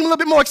y'all seemed a little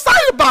bit more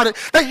excited about it.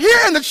 That here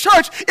in the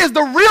church is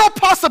the real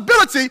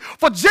possibility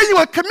for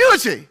genuine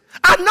community.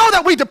 I know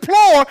that we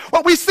deplore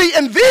what we see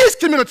in these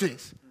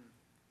communities.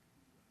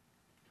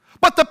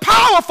 But the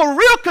power for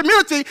real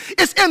community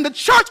is in the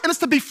church, and it's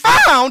to be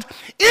found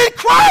in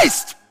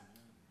Christ.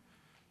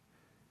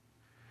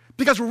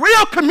 Because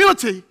real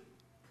community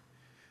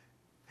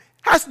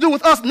has to do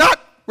with us not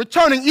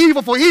returning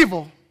evil for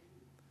evil,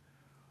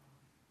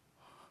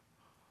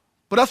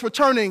 but us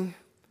returning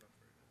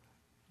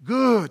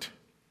good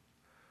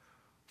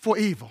for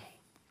evil.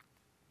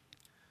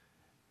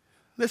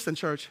 Listen,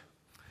 church,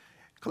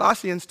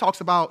 Colossians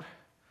talks about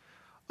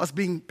us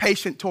being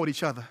patient toward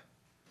each other.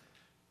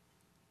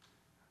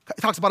 It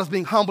talks about us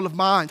being humble of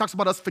mind. It talks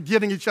about us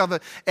forgiving each other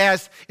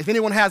as if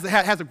anyone has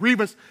a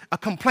grievance, a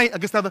complaint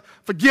against another,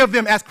 forgive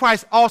them as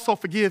Christ also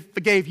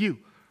forgave you,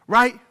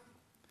 right?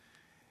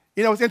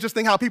 You know, it's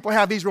interesting how people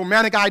have these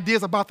romantic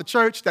ideas about the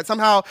church, that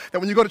somehow that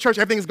when you go to church,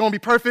 everything is going to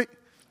be perfect.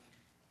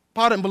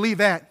 Paul didn't believe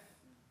that.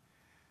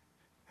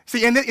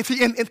 See, in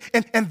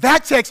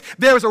that text,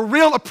 there is a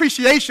real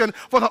appreciation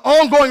for the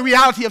ongoing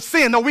reality of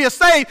sin. Though we are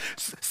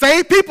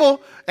saved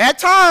people, at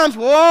times,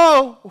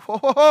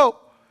 whoa.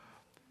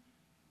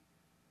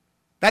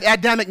 That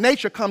Adamic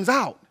nature comes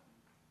out.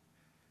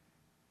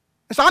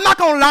 And so I'm not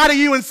going to lie to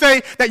you and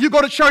say that you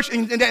go to church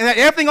and that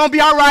everything's going to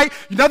be all right.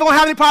 You're never going to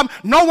have any problem.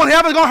 No one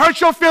ever going to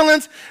hurt your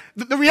feelings.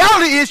 The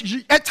reality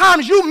is, at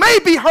times, you may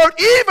be hurt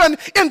even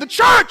in the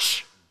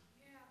church.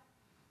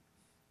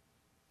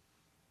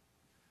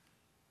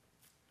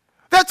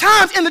 There are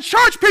times in the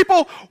church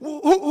people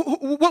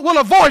who will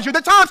avoid you.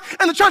 There are times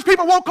in the church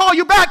people won't call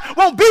you back,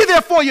 won't be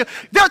there for you.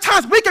 There are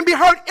times we can be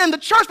hurt in the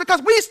church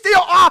because we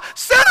still are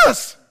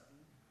sinners.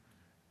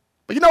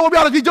 But you know what we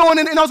ought to be doing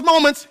in those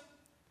moments?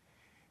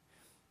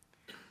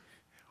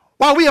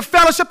 While we are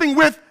fellowshipping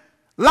with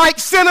like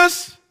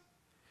sinners,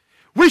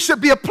 we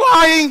should be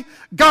applying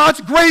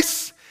God's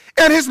grace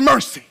and his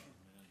mercy.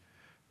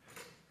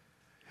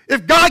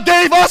 If God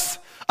gave us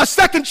a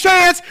second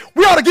chance,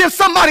 we ought to give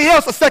somebody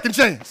else a second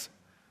chance.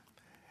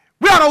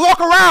 We ought to walk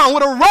around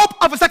with a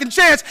rope of a second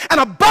chance and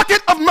a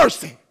bucket of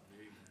mercy.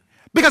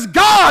 Because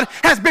God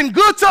has been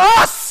good to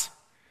us.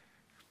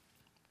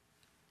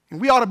 And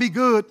we ought to be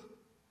good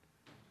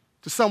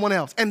to someone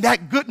else. And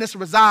that goodness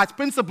resides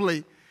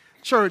principally,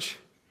 church,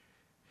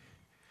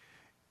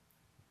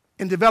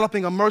 in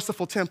developing a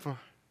merciful temper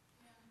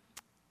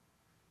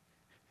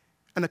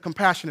and a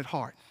compassionate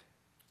heart.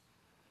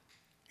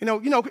 You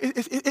know,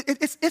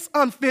 it's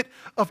unfit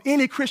of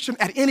any Christian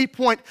at any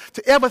point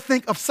to ever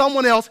think of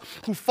someone else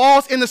who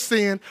falls into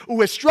sin,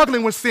 who is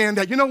struggling with sin,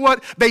 that, you know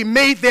what, they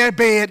made their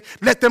bed,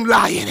 let them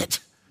lie in it.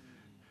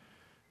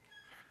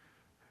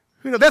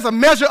 You know, there's a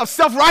measure of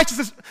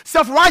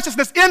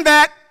self-righteousness in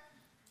that.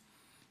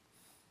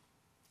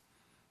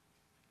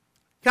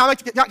 Can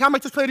I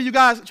make this clear to you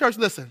guys? Church,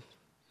 listen.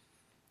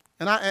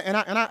 And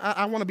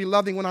I want to be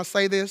loving when I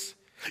say this.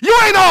 You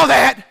ain't all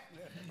that.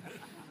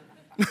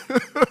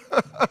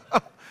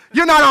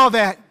 You're not all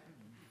that.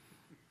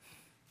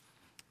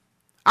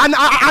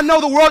 I know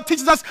the world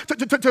teaches us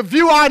to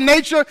view our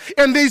nature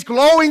in these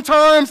glowing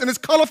terms and these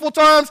colorful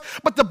terms,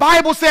 but the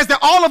Bible says that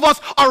all of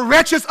us are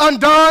wretches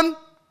undone.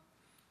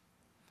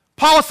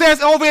 Paul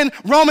says over in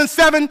Romans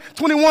 7,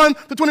 21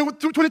 to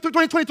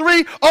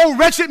 23, oh,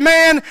 wretched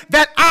man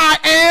that I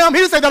am. He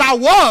didn't say that I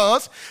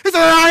was. He said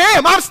that I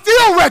am. I'm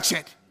still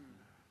wretched.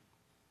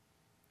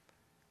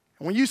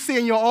 And when you see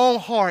in your own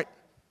heart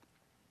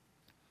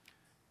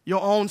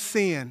your own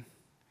sin,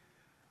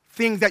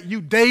 things that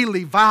you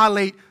daily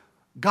violate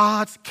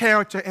God's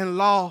character and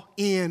law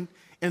in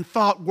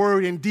thought,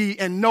 word, and deed,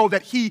 and know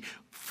that he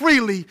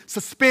freely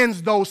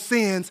suspends those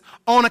sins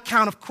on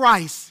account of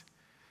Christ,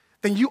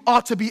 then you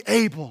ought to be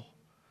able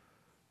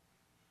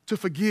to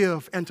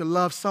forgive and to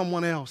love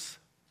someone else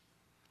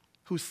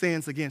who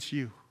sins against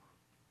you.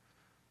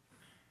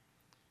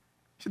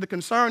 See, the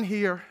concern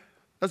here,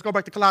 let's go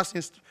back to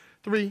Colossians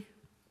 3.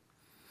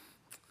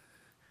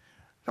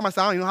 Somebody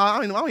said, I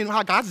don't even know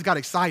how God just got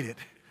excited.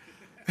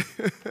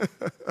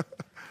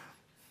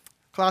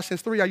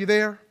 Colossians 3, are you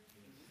there?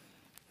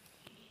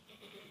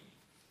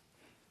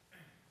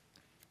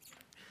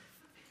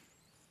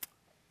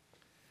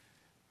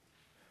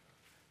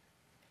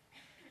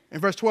 In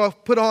verse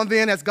 12, put on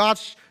then as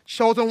God's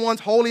chosen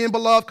ones, holy and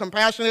beloved,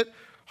 compassionate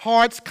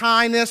hearts,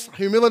 kindness,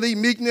 humility,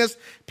 meekness,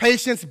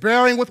 patience,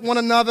 bearing with one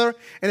another.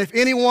 And if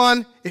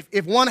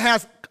one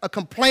has a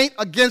complaint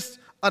against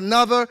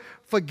another,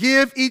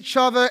 forgive each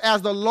other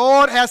as the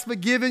Lord has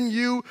forgiven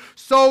you,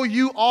 so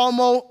you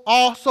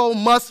also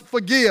must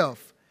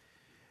forgive.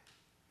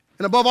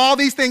 And above all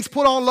these things,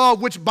 put on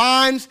love, which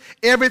binds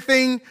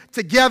everything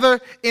together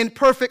in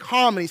perfect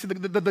harmony. So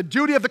the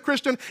duty of the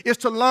Christian is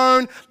to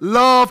learn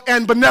love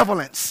and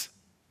benevolence.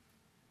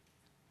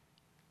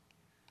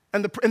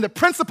 And the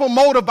principal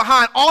motive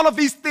behind all of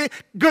these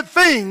good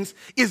things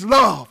is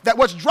love. That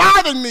what's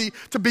driving me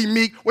to be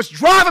meek, what's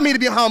driving me to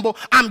be humble,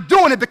 I'm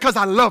doing it because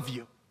I love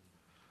you.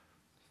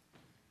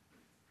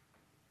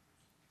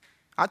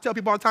 I tell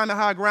people all the time at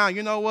high ground,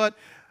 you know what?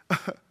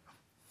 The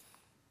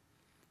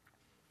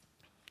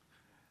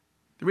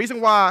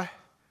reason why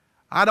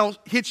I don't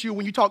hit you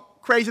when you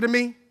talk crazy to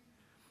me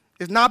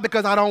is not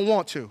because I don't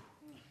want to.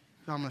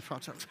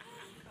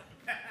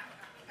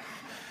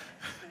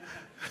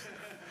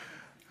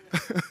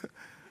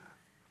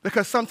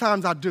 Because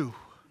sometimes I do.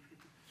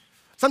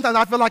 Sometimes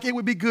I feel like it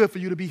would be good for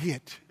you to be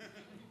hit.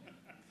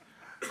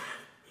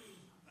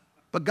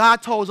 But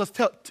God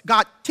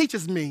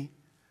teaches me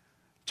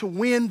to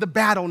win the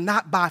battle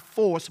not by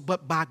force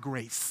but by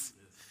grace.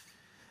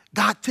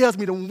 God tells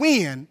me to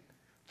win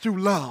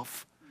through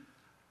love.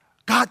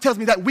 God tells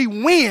me that we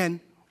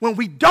win when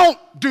we don't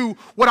do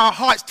what our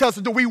hearts tell us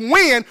to do. We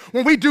win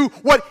when we do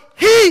what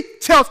he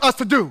tells us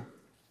to do.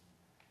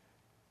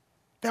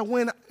 That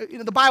when,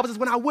 the Bible says,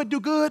 when I would do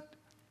good,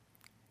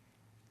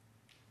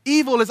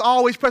 evil is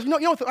always present.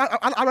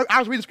 I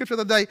was reading scripture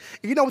the other day.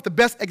 You know what the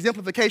best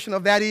exemplification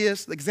of that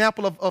is? The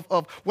example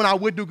of when I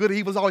would do good,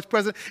 evil is always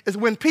present, is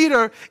when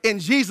Peter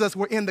and Jesus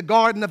were in the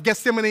Garden of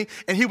Gethsemane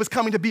and he was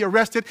coming to be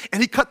arrested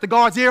and he cut the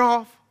guard's ear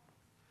off.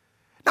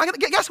 Now,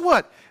 guess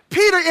what?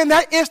 Peter, in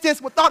that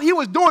instance, thought he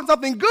was doing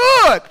something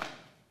good.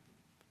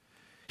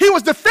 He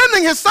was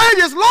defending his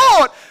Savior's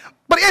Lord.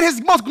 But in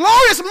his most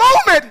glorious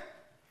moment,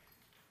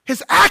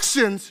 his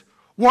actions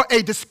were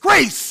a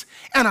disgrace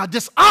and a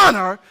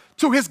dishonor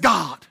to his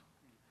God.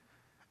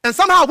 And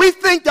somehow we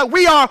think that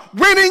we are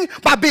winning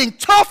by being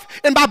tough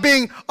and by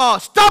being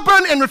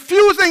stubborn and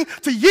refusing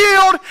to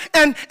yield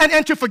and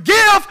to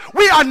forgive.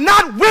 We are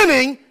not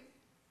winning,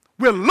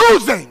 we're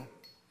losing.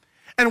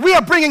 And we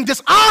are bringing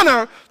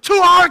dishonor to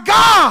our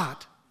God.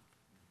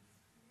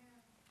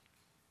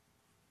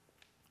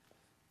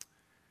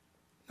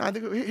 Now,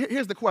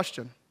 here's the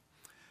question.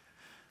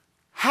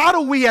 How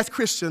do we as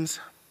Christians,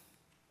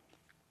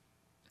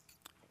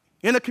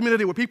 in a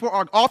community where people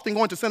are often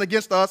going to sin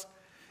against us,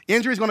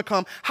 injury is going to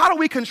come, how do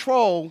we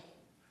control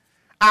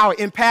our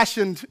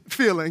impassioned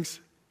feelings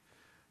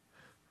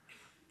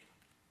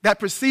that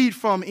proceed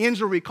from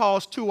injury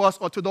caused to us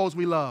or to those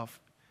we love?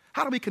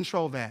 How do we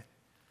control that?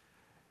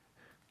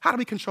 How do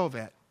we control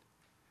that?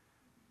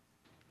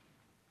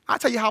 I'll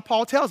tell you how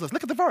Paul tells us.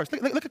 Look at the verse.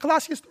 Look at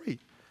Colossians 3.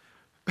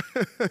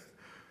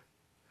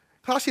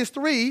 Colossians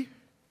 3,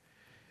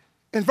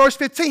 in verse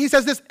 15, he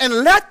says this, and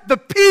let the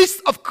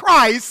peace of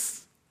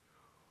Christ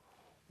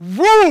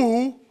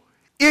rule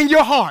in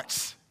your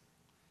hearts.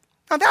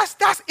 Now, that's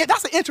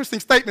an interesting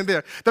statement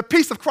there. The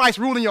peace of Christ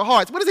rule in your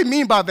hearts. What does he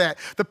mean by that?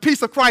 The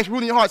peace of Christ rule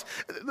in your hearts.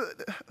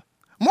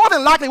 More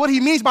than likely, what he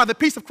means by the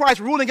peace of Christ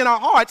ruling in our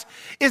hearts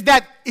is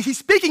that he's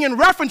speaking in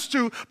reference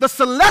to the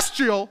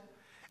celestial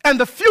and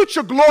the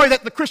future glory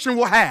that the Christian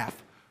will have.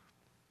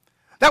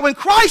 That when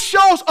Christ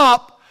shows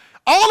up,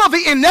 all of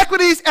the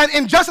inequities and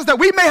injustice that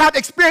we may have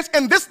experienced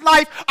in this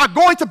life are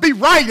going to be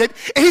righted.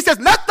 And he says,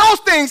 let those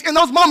things in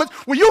those moments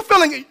where you're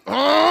feeling,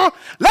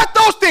 let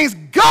those things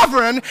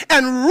govern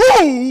and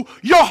rule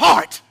your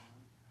heart.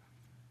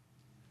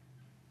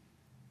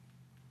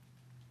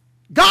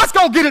 God's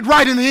going to get it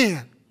right in the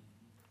end.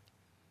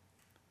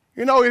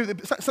 You know,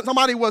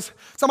 somebody was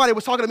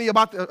talking to me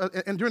about,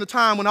 and during the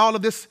time when all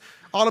of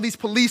these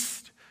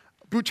police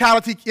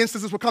brutality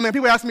instances were coming, and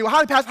people were asking me, well,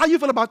 how do you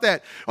feel about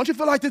that? Don't you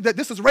feel like that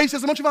this is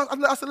racism? Don't you feel?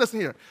 I said, listen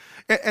here,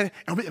 and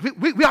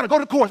we ought to go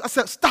to court. I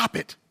said, stop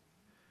it.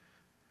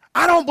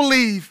 I don't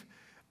believe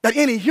that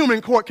any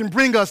human court can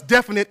bring us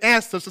definite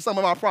answers to some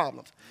of our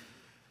problems,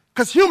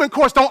 because human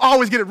courts don't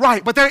always get it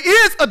right. But there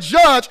is a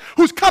judge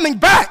who's coming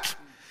back,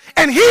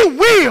 and he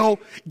will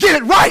get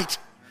it right.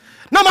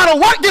 No matter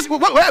what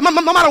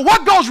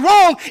goes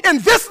wrong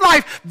in this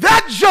life,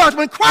 that judge,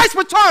 when Christ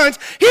returns,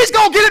 he's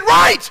going to get it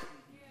right.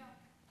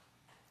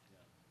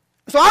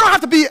 So I don't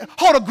have to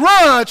hold a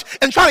grudge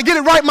and try to get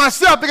it right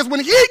myself, because when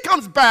he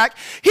comes back,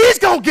 he's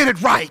going to get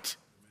it right.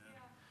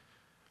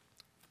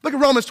 Look at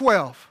Romans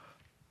 12.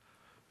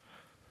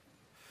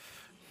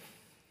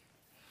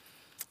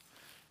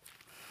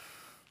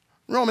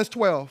 Romans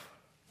 12.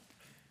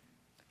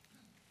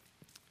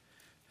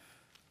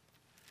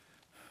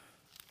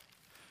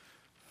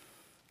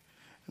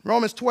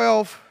 Romans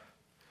 12,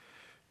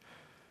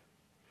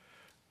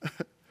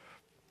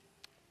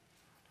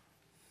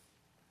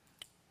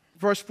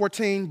 verse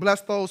 14,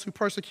 bless those who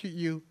persecute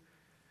you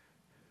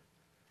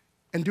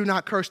and do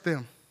not curse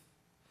them.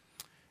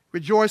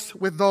 Rejoice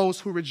with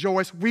those who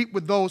rejoice, weep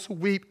with those who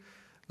weep,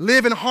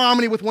 live in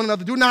harmony with one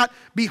another. Do not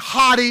be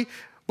haughty,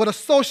 but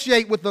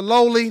associate with the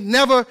lowly.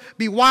 Never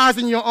be wise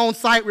in your own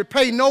sight.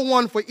 Repay no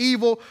one for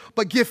evil,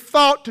 but give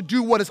thought to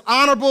do what is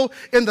honorable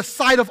in the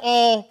sight of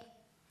all.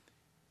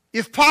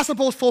 If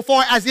possible, so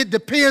far as it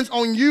depends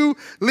on you,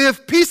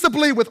 live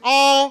peaceably with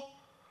all.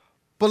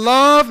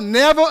 Beloved,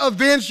 never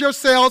avenge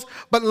yourselves,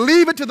 but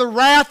leave it to the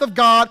wrath of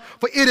God.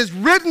 For it is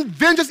written,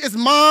 vengeance is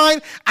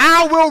mine,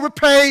 I will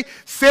repay,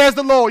 says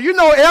the Lord. You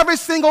know, every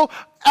single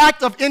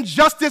act of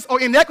injustice or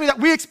inequity that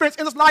we experience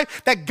in this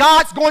life, that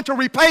God's going to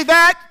repay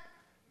that.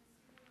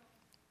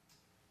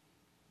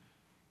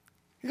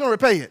 He's going to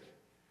repay it.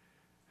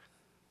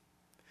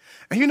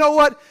 And you know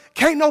what?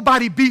 Can't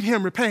nobody beat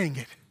him repaying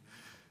it.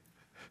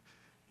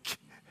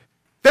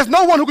 There's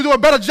no one who can do a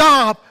better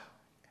job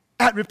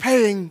at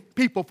repaying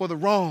people for the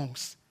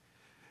wrongs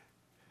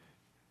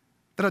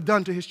that are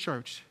done to his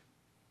church.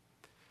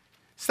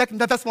 2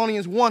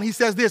 Thessalonians 1, he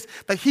says this,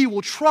 that he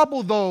will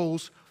trouble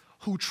those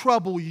who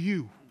trouble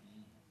you.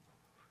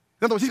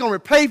 In other words, he's going to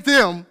repay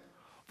them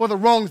for the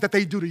wrongs that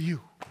they do to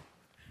you.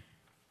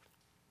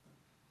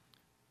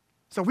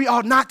 So we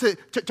ought not to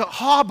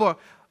harbor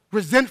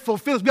resentful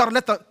feelings. We ought to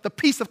let the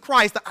peace of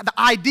Christ, the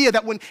idea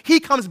that when he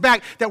comes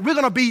back, that we're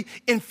going to be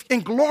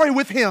in glory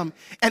with him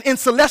and in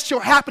celestial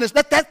happiness.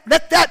 Let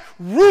that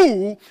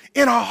rule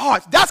in our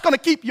hearts. That's going to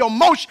keep your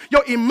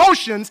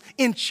emotions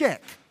in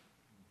check.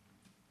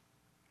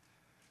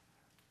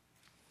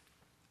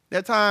 There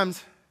are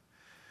times,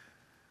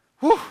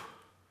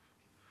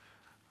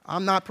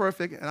 I'm not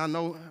perfect, and I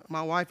know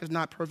my wife is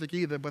not perfect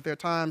either, but there are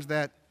times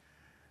that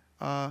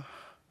I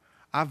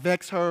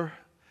vex her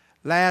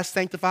last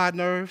sanctified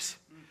nerves,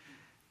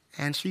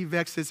 and she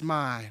vexes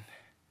mine.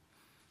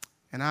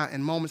 And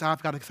in moments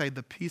I've got to say,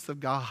 the peace of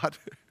God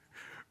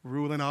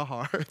rule in our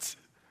hearts.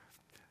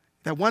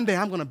 That one day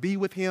I'm going to be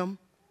with him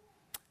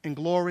in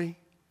glory,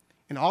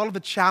 and all of the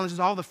challenges,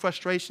 all the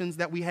frustrations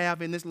that we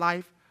have in this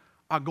life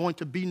are going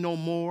to be no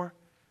more.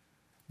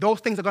 Those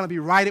things are going to be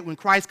righted when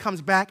Christ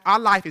comes back. Our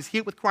life is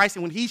hid with Christ,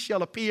 and when he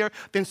shall appear,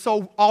 then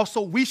so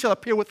also we shall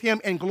appear with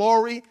him in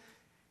glory.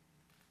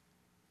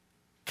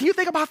 Can you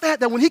think about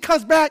that? That when he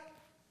comes back,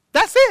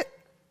 that's it.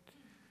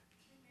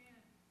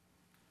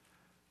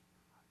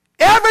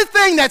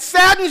 Everything that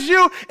saddens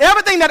you,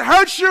 everything that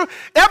hurts you,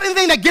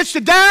 everything that gets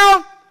you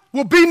down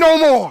will be no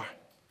more.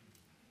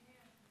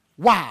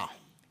 Wow.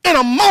 In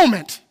a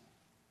moment,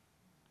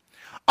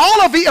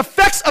 all of the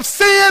effects of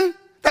sin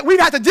that we've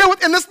had to deal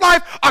with in this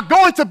life are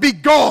going to be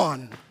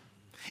gone.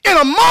 In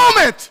a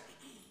moment.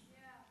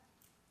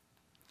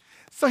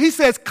 So he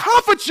says,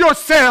 comfort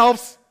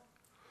yourselves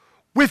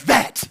with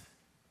that.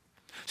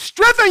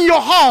 Strengthen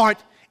your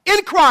heart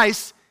in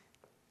Christ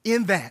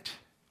in that.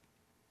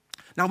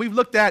 Now, we've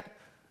looked at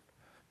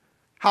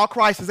how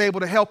Christ is able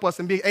to help us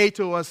and be an aid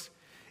to us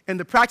in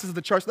the practice of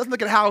the church. Let's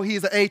look at how he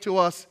is an aid to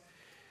us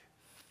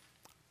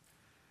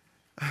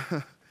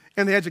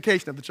in the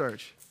education of the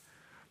church.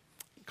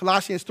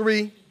 Colossians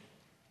 3,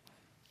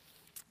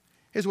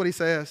 here's what he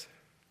says.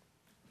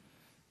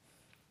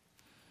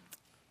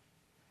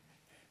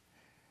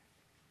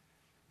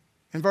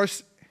 In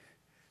verse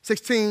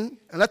 16,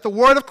 and let the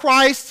word of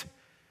Christ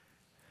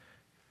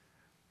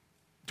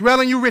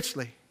dwell in you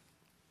richly,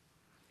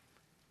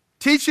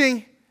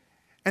 teaching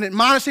and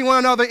admonishing one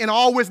another in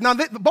all wisdom.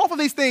 Now, both of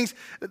these things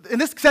in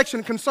this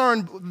section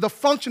concern the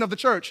function of the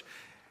church.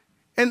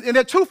 And there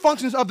are two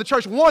functions of the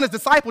church. One is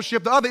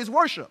discipleship, the other is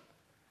worship.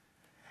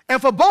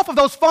 And for both of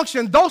those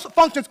functions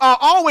are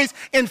always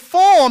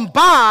informed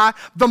by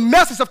the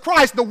message of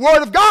Christ, the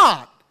Word of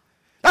God.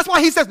 That's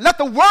why he says, let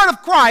the Word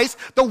of Christ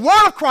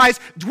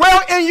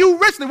dwell in you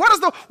richly. What is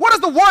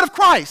the Word of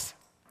Christ?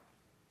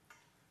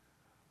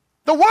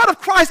 The Word of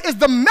Christ is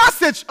the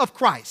message of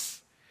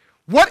Christ.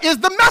 What is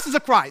the message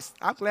of Christ?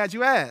 I'm glad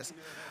you asked.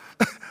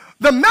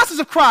 The message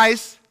of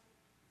Christ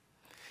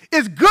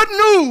is good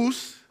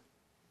news,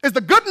 is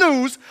the good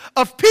news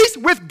of peace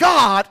with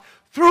God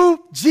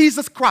through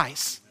Jesus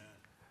Christ.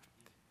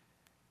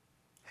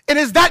 It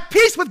is that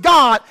peace with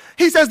God,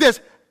 he says this,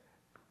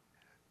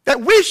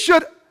 that we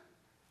should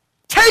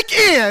take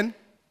in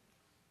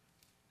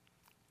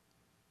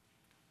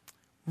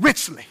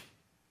richly.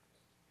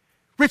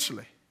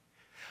 Richly.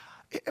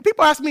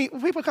 People ask me,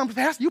 people come,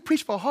 Pastor, you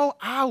preach for a whole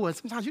hour.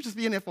 Sometimes you just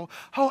be in there for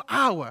a whole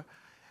hour.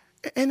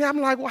 And I'm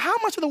like, well, how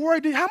much of the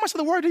word do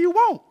you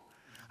want?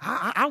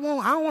 I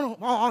want,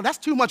 oh, that's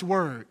too much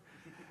word.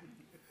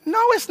 No,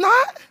 it's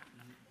not.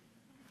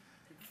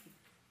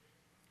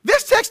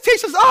 This text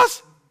teaches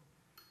us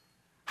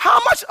how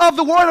much of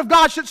the word of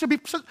God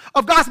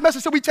of God's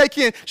message should we take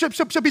in,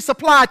 should be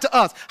supplied to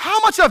us. How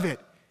much of it?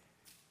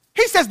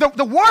 He says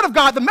the word of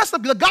God, the message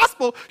of the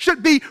gospel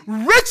should be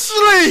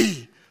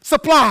richly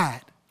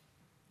supplied.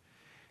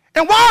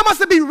 And why must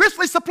it be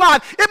richly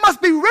supplied? It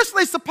must be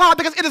richly supplied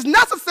because it is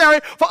necessary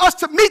for us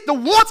to meet the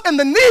wants and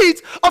the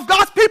needs of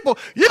God's people.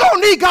 You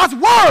don't need God's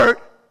word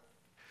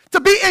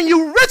to be in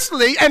you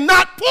richly and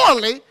not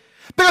poorly,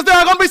 because there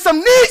are going to be some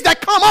needs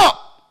that come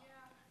up.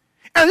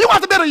 And you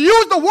have to be able to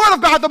use the word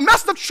of God, the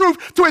message of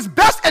truth, to its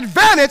best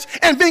advantage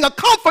and being a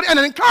comfort and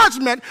an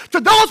encouragement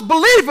to those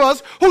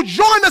believers who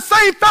join the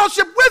same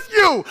fellowship with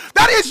you.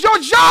 That is your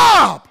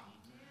job.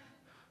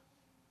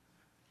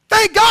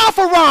 Thank God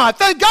for Ron.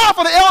 Thank God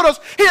for the elders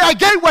here at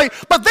Gateway.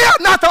 But they are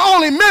not the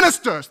only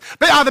ministers.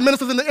 They are the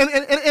ministers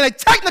in a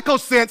technical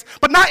sense,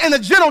 but not in a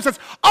general sense.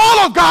 All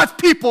of God's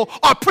people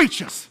are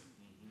preachers.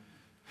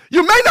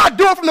 You may not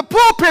do it from the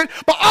pulpit,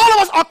 but all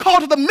of us are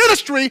called to the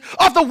ministry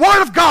of the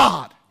Word of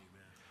God.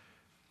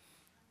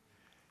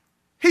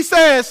 He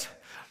says,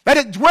 let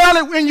it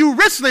dwell in you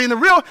richly, and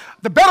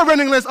the better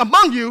rendering is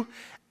among you,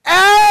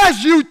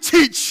 as you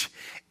teach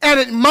and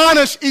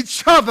admonish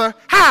each other.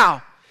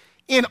 How?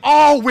 In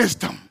all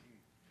wisdom.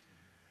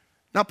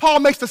 Now, Paul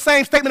makes the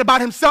same statement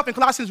about himself in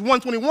Colossians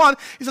 1:21.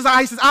 He says,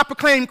 I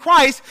proclaim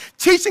Christ,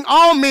 teaching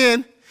all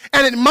men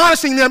and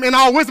admonishing them in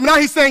all wisdom. Now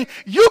he's saying,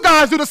 you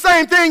guys do the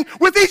same thing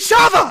with each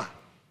other.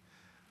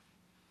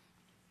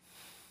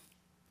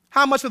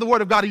 How much of the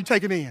word of God are you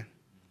taking in?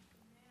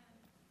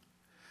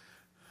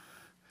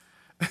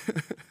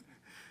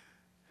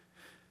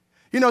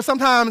 You know,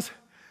 sometimes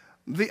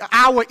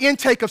our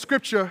intake of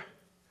Scripture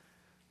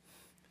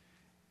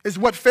is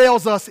what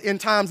fails us in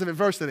times of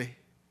adversity.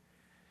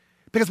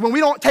 Because when we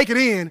don't take it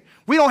in,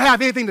 we don't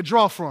have anything to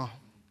draw from.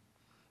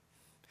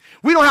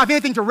 We don't have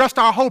anything to rest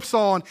our hopes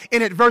on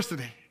in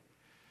adversity.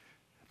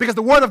 Because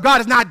the Word of God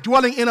is not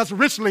dwelling in us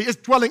richly, it's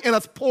dwelling in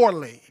us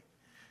poorly.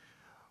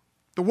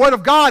 The Word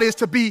of God is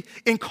to be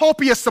in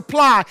copious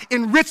supply,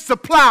 in rich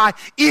supply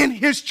in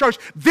His church.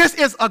 This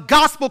is a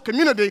gospel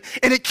community,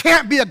 and it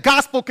can't be a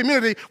gospel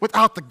community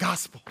without the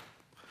gospel.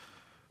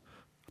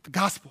 The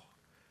gospel.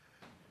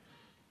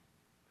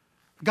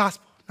 The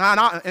gospel.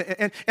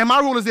 And my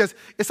rule is this.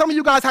 If some of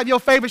you guys have your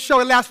favorite show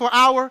that lasts for an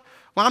hour,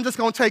 well, I'm just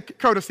going to take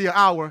courtesy an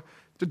hour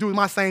to do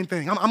my same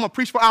thing. I'm going to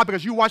preach for an hour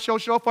because you watch your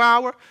show for an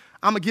hour.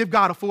 I'm going to give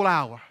God a full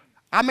hour.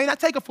 I may not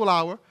take a full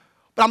hour,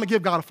 but I'm going to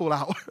give God a full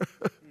hour.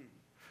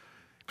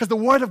 Because the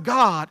Word of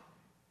God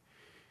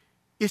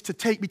is to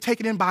be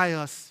taken in by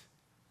us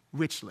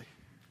richly.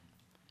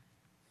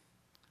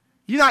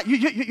 You're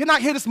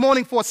not here this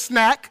morning for a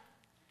snack.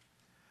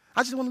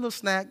 I just want a little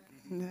snack.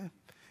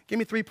 Give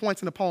me 3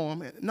 points in the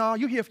poem. No,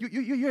 you're here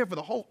for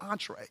the whole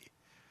entree.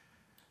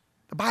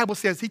 The Bible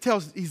says, he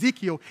tells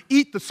Ezekiel,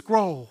 eat the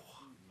scroll.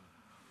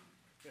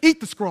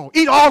 Eat the scroll.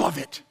 Eat all of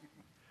it.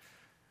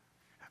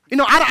 You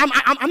know,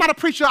 I'm not a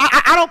preacher.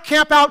 I don't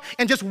camp out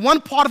in just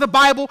one part of the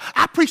Bible.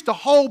 I preach the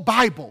whole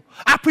Bible.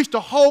 I preach the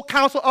whole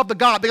counsel of the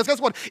God. Because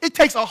guess what? It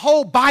takes a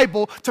whole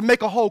Bible to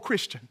make a whole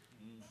Christian.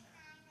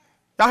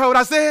 Y'all heard what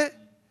I said?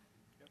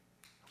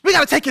 We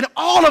got to take in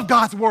all of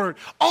God's word,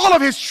 all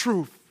of His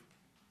truth,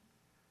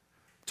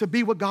 to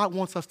be what God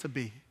wants us to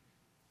be.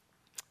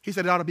 He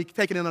said it ought to be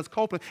taken in us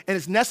copeland, and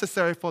it's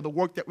necessary for the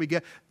work that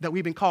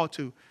we've been called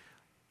to.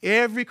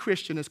 Every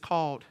Christian is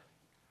called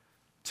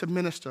to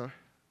minister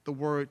the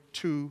word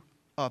to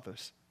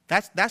others.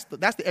 That's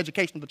the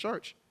education of the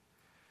church.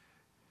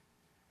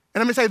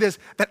 And let me say this,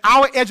 that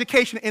our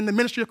education in the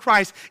ministry of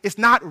Christ is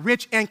not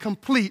rich and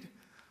complete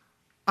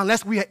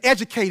unless we are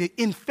educated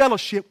in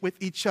fellowship with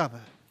each other.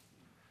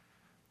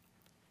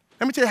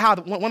 Let me tell you how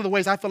one of the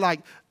ways I feel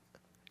like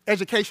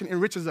education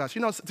enriches us.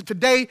 You know,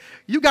 today,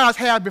 you guys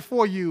have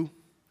before you,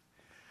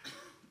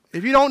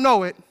 if you don't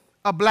know it,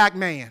 a black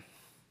man.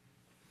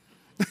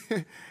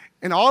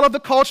 And all of the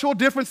cultural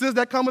differences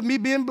that come with me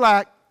being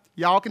black,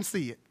 y'all can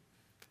see it.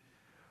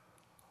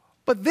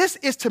 But this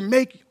is to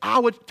make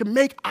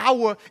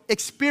our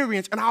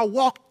experience and our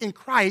walk in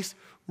Christ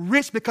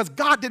rich, because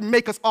God didn't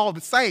make us all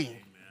the same.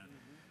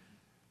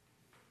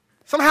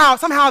 Somehow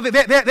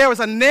there is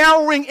a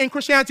narrowing in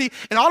Christianity,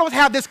 and all of us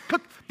have this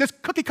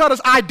cookie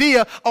cutters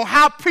idea on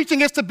how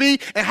preaching is to be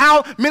and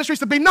how ministry is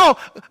to be. No,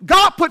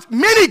 God puts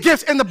many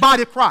gifts in the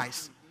body of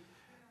Christ.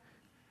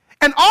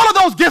 And all of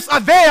those gifts are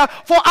there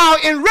for our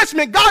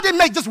enrichment. God didn't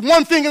make just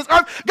one thing in this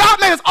earth. God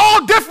made us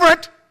all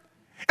different,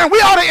 and we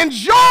ought to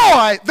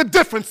enjoy the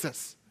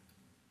differences.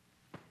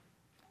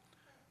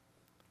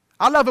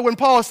 I love it when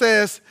Paul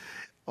says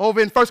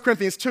over in 1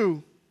 Corinthians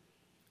 2,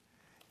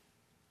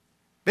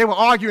 they were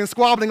arguing,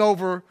 squabbling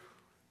over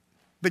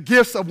the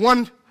gifts of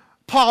one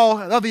Paul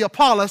and of the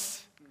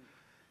Apollos.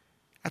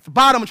 At the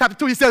bottom of chapter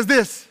 2, he says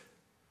this,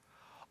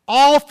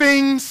 all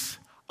things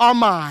are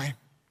mine,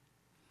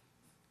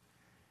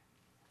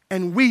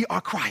 and we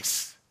are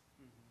Christ.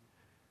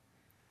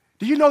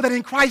 Do you know that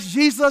in Christ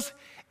Jesus,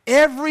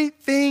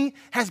 everything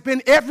has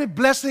been, every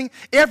blessing,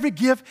 every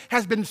gift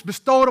has been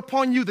bestowed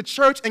upon you, the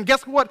church, and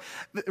guess what?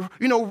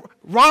 You know,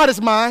 Rod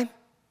is mine.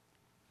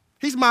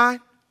 He's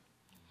mine.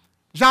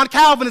 John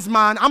Calvin is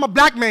mine. I'm a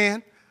black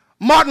man.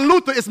 Martin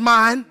Luther is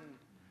mine.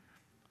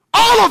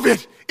 All of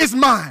it is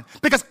mine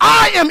because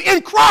I am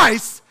in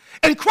Christ,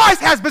 and Christ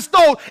has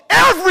bestowed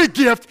every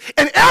gift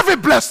and every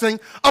blessing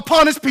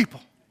upon His people.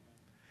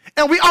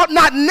 And we ought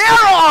not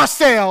narrow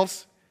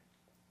ourselves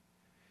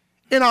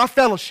in our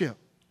fellowship.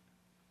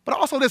 But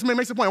also this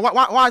makes the point.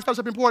 Why is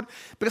fellowship important?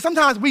 Because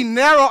sometimes we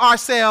narrow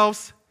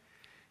ourselves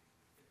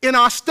in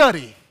our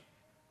study.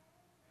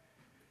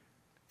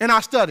 In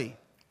our study.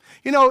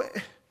 You know,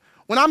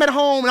 when I'm at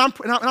home and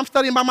I'm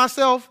studying by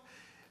myself,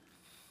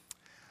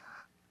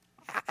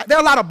 there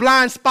are a lot of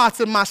blind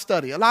spots in my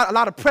study, a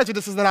lot of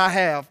prejudices that I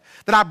have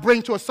that I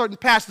bring to a certain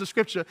passage of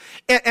Scripture.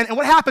 And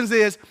what happens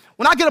is,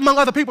 when I get among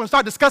other people and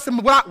start discussing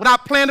what I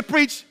plan to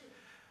preach,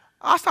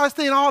 I start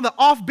seeing all the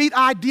offbeat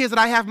ideas that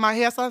I have in my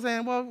head. So I'm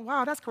saying, well,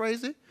 wow, that's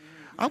crazy.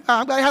 I'm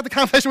glad I had the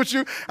conversation with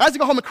you. I have to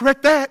go home and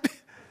correct that.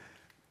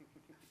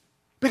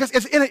 Because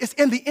it's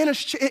in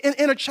the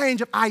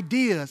interchange of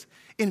ideas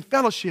in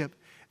fellowship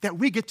that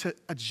we get to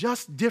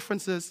adjust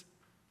differences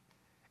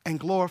and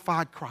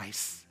glorify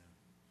Christ.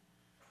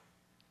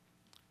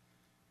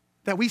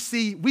 That we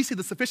see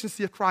the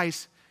sufficiency of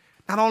Christ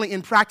not only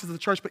in practice of the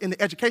church, but in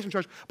the education of the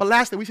church. But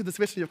lastly, we see the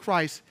sufficiency of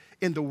Christ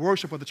in the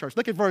worship of the church.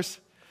 Look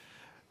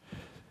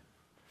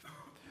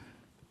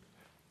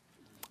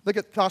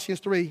at Colossians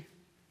 3:16,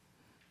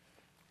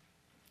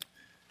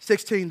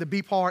 the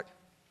B part.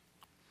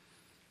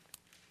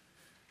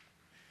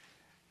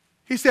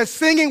 He says,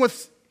 singing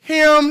with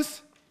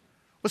hymns,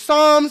 with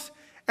psalms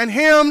and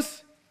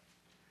hymns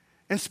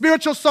and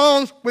spiritual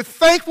songs with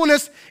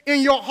thankfulness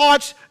in your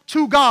hearts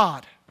to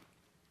God.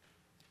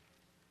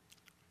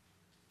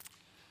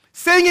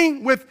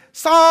 Singing with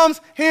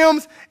psalms,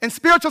 hymns, and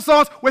spiritual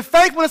songs with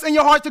thankfulness in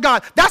your heart to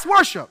God. That's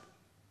worship.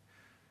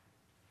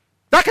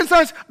 That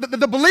concerns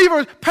the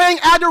believer paying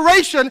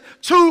adoration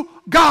to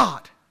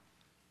God.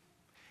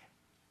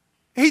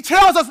 He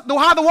tells us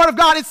how the Word of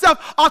God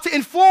itself ought to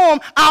inform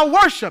our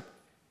worship.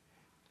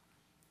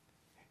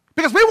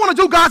 Because we want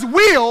to do God's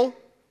will,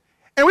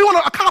 and we want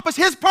to accomplish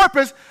His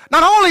purpose,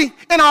 not only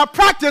in our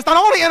practice, not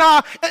only in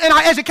our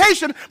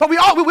education, but we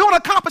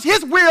want to accomplish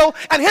His will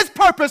and His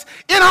purpose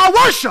in our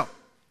worship.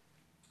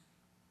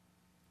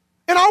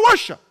 In our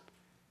worship.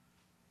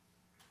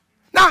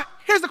 Now,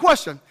 here's the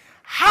question.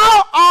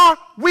 How are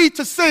we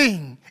to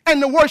sing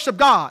and to worship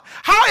God?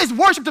 How is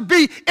worship to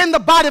be in the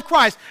body of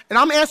Christ? And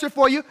I'm answering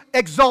for you,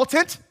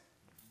 exultant.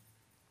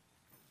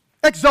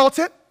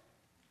 Exultant.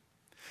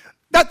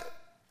 That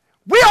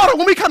we ought to,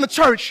 when we come to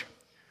church,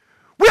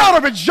 we ought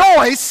to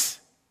rejoice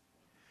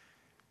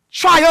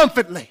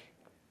triumphantly.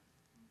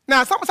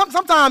 Now,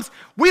 sometimes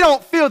we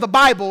don't feel the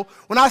Bible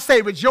when I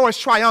say rejoice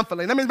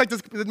triumphantly. Let me make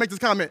this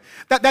comment.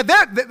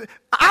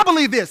 I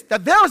believe this,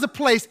 that there is a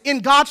place in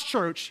God's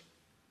church,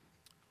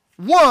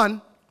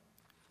 one,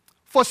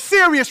 for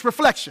serious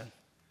reflection.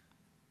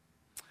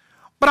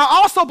 But I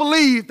also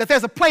believe that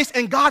there's a place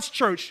in God's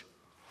church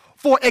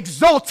for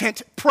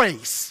exultant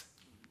praise.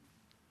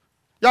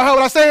 Y'all heard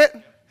what I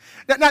said?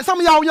 Now some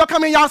of y'all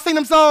come in, y'all sing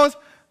them songs.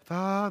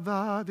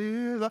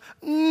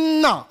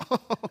 No.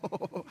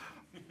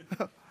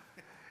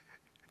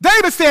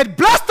 David said,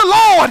 bless the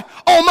Lord,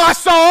 O my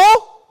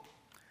soul,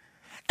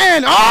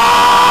 and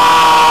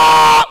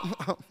all.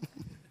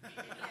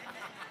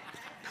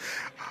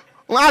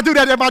 When I do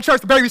that at my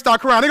church, the babies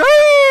start crying. They go,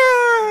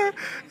 ah!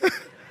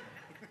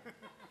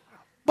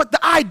 But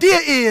the idea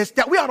is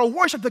that we ought to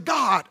worship the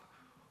God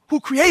who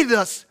created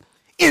us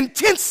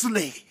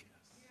intensely,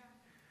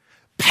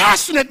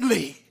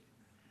 passionately.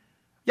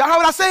 Y'all heard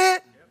what I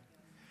said?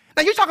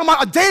 Now you're talking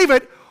about a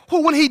David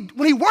who, when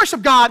he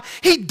worshiped God,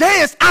 he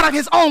danced out of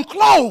his own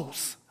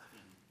clothes.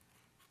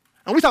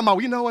 And we're talking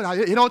about, you know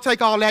what, you don't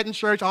take all that in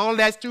church, all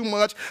that's too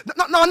much.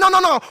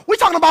 No. We're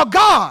talking about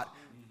God.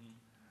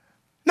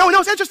 No, you know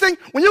what's interesting?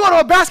 When you go to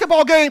a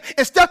basketball game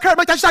and Steph Curry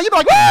make that shot, you be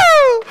like,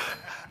 woo!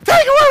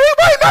 Take it,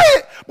 he made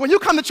it. When you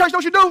come to church,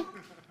 don't you do?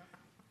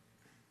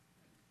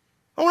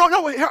 Oh,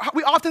 no,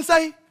 we often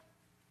say,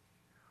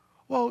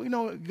 well, you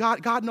know,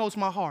 God knows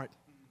my heart.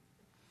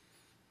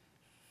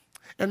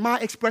 And my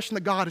expression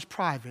to God is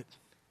private.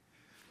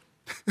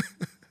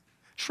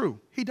 True,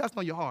 He does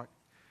know your heart.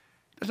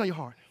 He does know your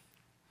heart.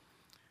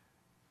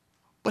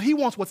 But He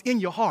wants what's in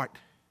your heart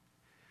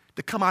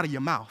to come out of your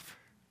mouth.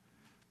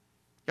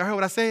 Y'all heard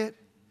what I said?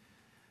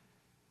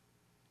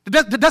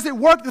 Does it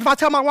work if I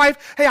tell my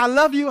wife, hey, I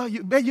love you,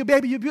 you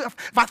baby, you're beautiful?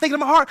 If I think it in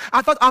my heart,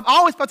 I've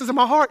always felt this in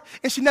my heart,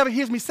 and she never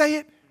hears me say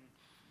it?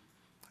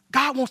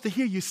 God wants to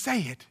hear you say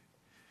it.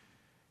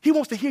 He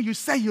wants to hear you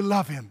say you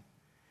love Him.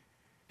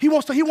 He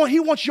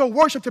wants your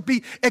worship to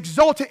be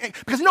exalted.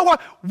 Because you know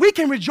what? We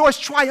can rejoice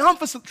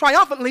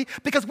triumphantly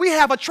because we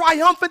have a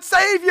triumphant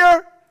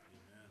Savior.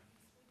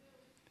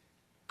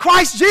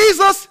 Christ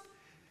Jesus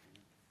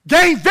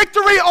gained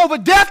victory over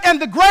death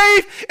and the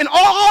grave and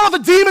all of the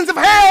demons of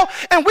hell.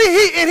 And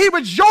he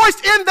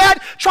rejoiced in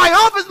that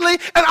triumphantly.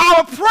 And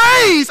our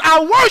praise,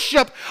 our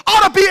worship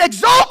ought to be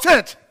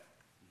exalted.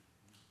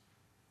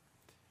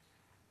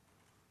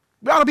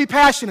 We ought to be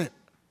passionate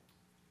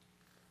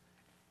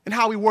in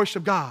how we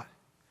worship God.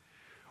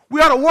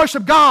 We ought to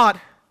worship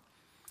God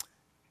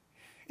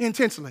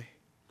intensely.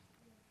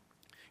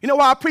 You know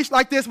why I preach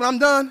like this when I'm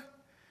done?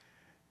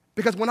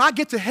 Because when I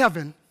get to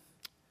heaven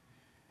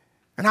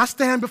and I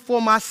stand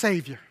before my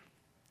Savior,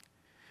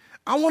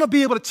 I want to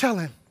be able to tell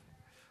Him,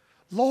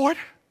 Lord,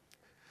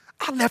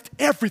 I left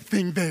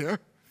everything there.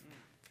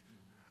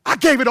 I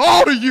gave it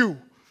all to you.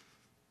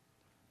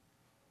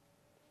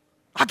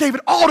 I gave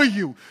it all to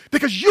you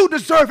because you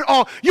deserve it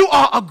all. You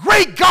are a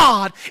great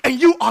God,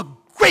 and you are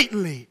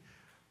greatly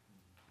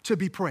to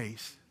be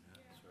praised.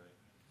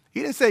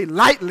 He didn't say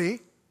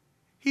lightly.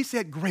 He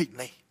said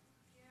greatly.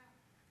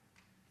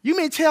 You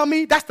mean tell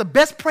me that's the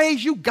best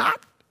praise you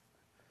got?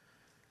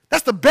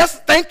 That's the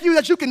best thank you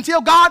that you can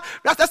tell God?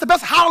 That's the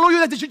best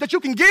hallelujah that you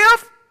can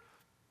give?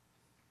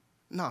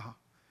 No.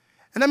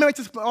 And let me make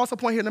this also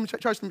point here. Let me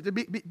church to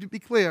be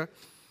clear.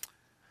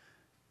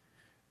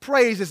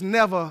 Praise is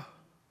never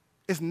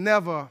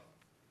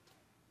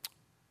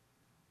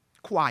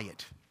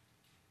quiet.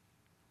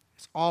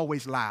 It's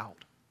always loud.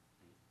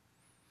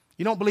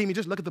 You don't believe me?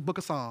 Just look at the book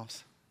of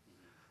Psalms.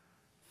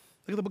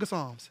 Look at the book of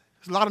Psalms.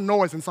 There's a lot of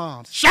noise in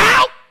Psalms.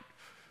 Shout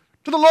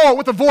to the Lord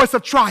with the voice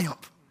of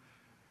triumph.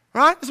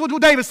 Right? That's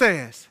what David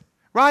says.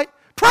 Right?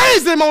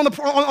 Praise Him on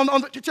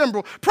the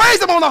timbrel.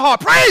 Praise Him on the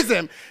harp. Praise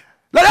Him.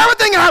 Let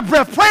everything that have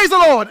breath praise the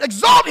Lord.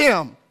 Exalt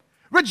Him.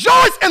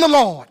 Rejoice in the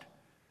Lord.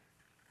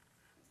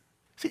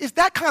 See, it's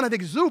that kind of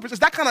exuberance, it's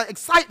that kind of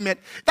excitement,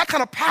 that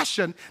kind of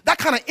passion, that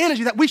kind of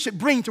energy that we should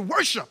bring to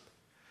worship.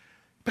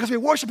 Because we're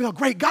worshiping a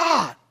great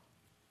God.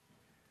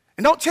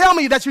 And don't tell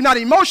me that you're not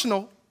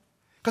emotional,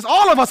 because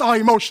all of us are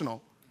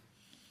emotional.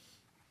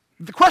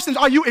 The question is,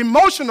 are you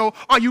emotional?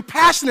 Are you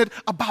passionate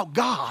about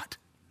God?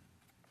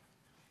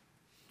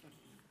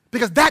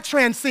 Because that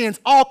transcends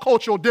all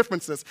cultural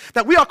differences,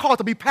 that we are called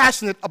to be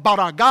passionate about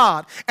our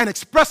God and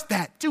express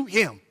that to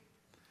him.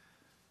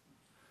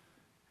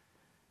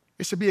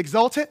 It should be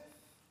exalted,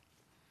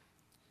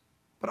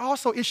 but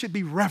also it should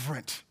be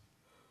reverent.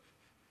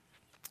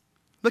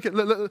 Look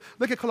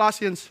at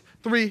Colossians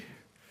 3,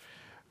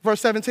 verse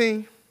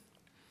 17.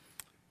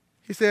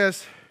 He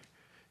says,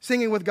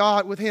 singing with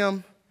God, with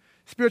him,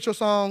 spiritual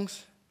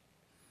songs,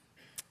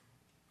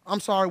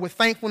 with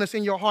thankfulness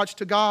in your hearts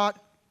to God.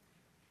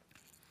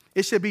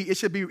 It should be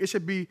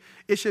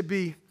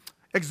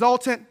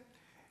exultant,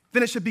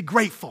 then it should be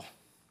grateful,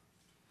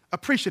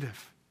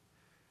 appreciative.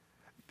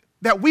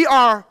 That we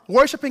are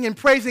worshiping and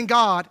praising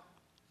God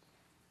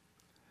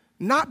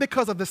not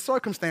because of the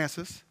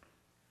circumstances.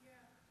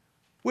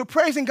 We're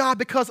praising God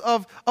because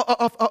of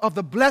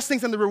the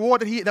blessings and the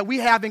reward that we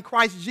have in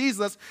Christ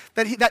Jesus,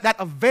 that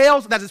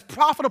avails, that is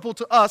profitable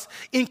to us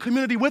in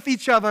community with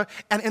each other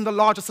and in the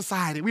larger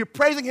society. We're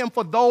praising him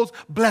for those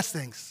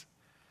blessings.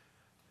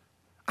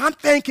 I'm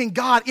thanking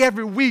God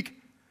every week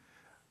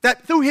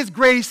that through his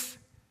grace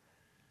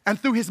and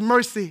through his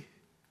mercy,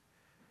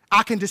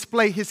 I can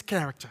display his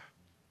character.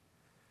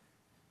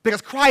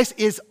 Because Christ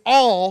is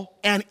all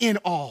and in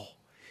all.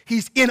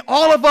 He's in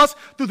all of us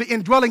through the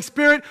indwelling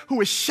Spirit who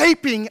is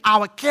shaping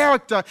our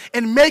character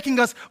and making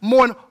us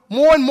more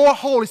and more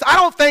holy. So I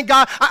don't thank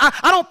God.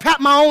 I don't pat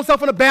my own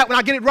self on the back when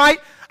I get it right.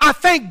 I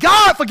thank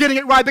God for getting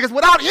it right, because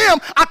without him,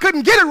 I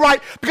couldn't get it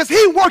right, because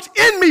he works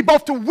in me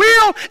both to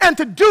will and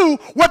to do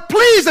what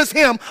pleases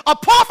him.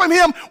 Apart from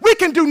him, we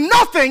can do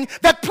nothing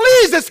that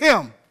pleases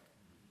him,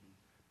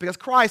 because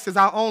Christ is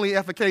our only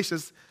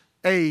efficacious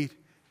aid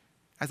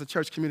as a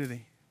church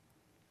community.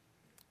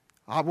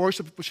 Our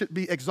worship should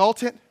be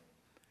exalted.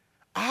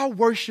 Our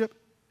worship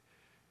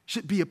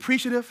should be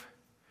appreciative.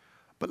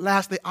 But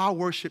lastly, our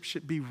worship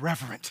should be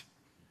reverent.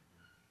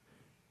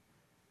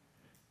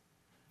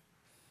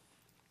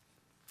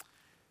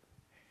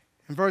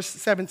 In verse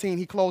 17,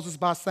 he closes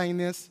by saying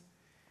this.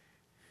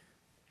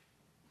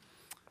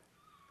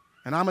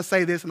 And I'm going to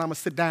say this, and I'm going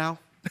to sit down.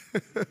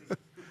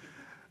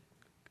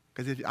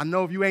 Because I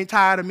know if you ain't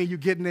tired of me, you're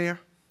getting there.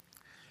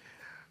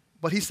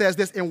 But he says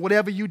this, and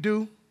whatever you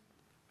do,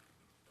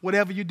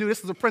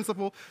 this is a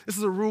principle, this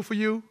is a rule for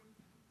you.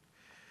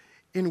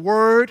 In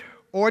word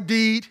or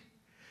deed,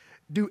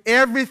 do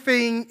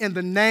everything in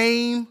the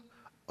name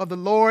of the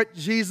Lord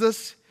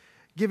Jesus,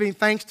 giving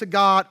thanks to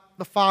God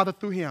the Father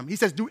through him. He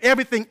says, do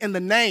everything in the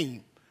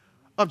name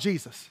of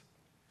Jesus.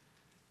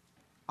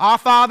 Our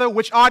Father,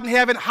 which art in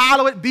heaven,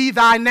 hallowed be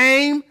thy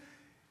name.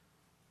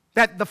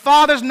 That the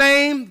Father's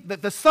name,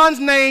 that the Son's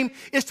name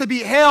is to be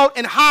held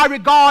in high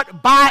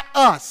regard by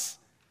us.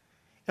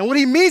 And what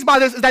he means by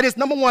this is that it's,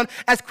 number one,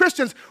 as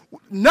Christians,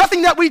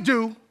 nothing that we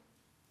do,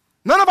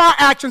 none of our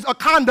actions or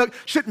conduct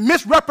should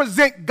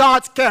misrepresent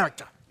God's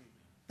character.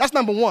 That's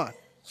number one.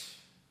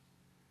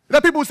 There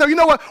are people who say, you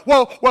know what,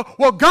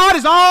 well, God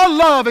is all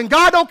love, and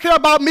God don't care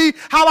about me,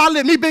 how I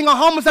live, me being a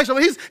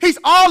homosexual. He's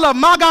all love.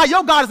 My God,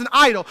 your God is an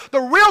idol. The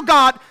real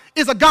God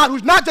is a God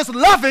who's not just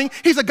loving,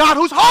 he's a God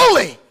who's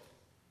holy.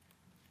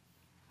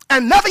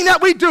 And nothing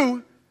that we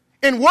do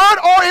in word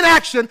or in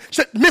action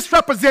should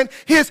misrepresent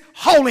his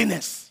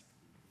holiness.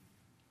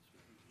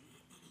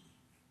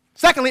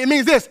 Secondly, it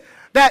means this,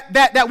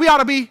 that we ought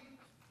to be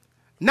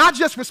not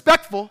just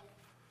respectful,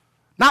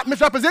 not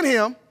misrepresent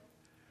him,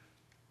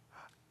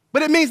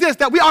 but it means this,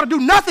 that we ought to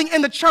do nothing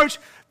in the church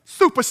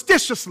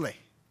superstitiously.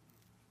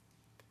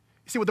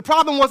 You see, what the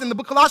problem was in the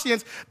book of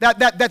Colossians,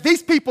 that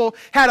these people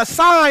had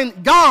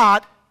assigned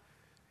God,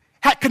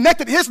 had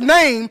connected his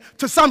name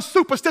to some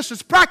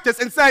superstitious practice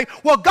and say,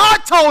 well, God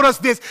told us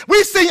this.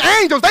 We see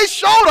angels. They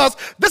showed us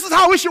this is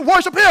how we should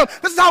worship him.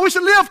 This is how we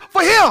should live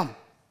for him.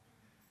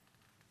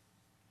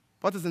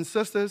 Brothers and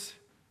sisters,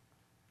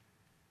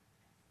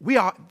 we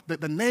are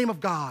the name of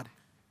God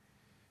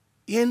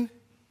in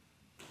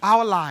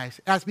our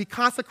lives as we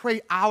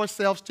consecrate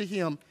ourselves to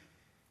him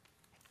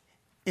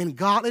in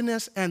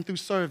godliness and through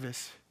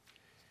service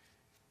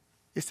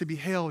is to be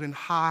held in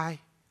high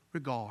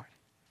regard.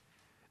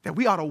 That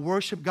we ought to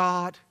worship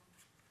God.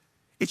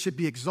 It should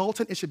be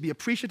exultant. It should be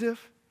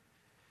appreciative.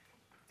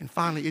 And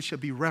finally, it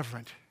should be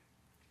reverent.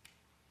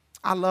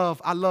 I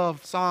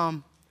love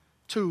Psalm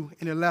 2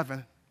 and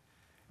 11.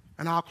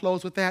 And I'll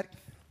close with that.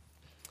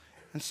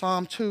 In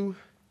Psalm 2,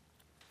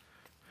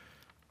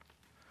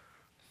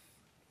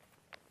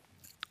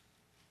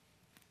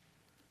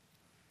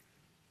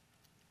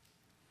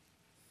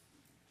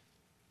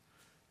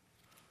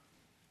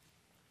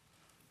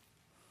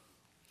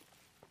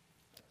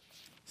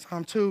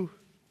 Psalm 2,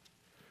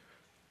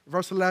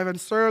 verse 11,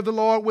 serve the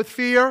Lord with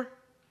fear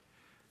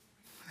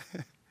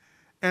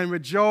and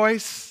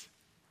rejoice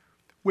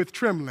with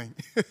trembling.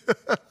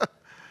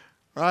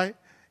 Right?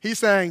 He's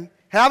saying,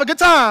 have a good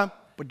time,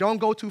 but don't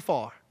go too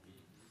far.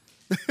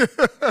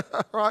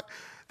 Right?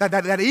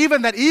 That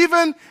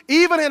even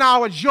in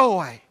our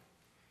joy,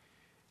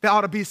 there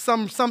ought to be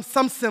some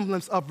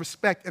semblance of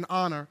respect and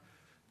honor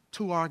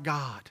to our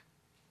God.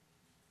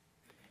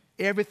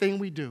 everything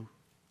we do.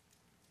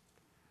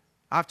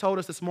 I've told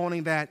us this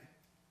morning that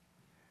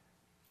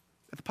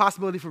the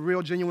possibility for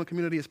real, genuine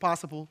community is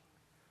possible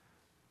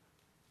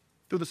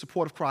through the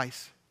support of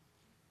Christ.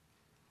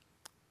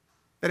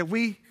 That if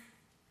we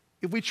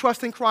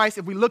trust in Christ,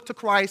 if we look to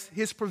Christ,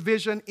 his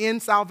provision in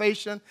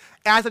salvation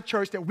as a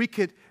church, that we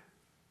could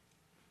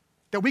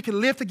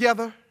live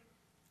together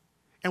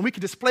and we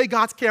could display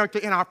God's character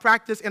in our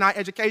practice, in our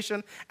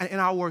education, and in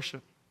our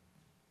worship.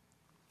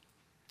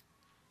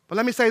 But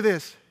let me say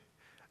this,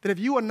 that if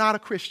you are not a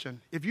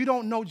Christian, if you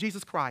don't know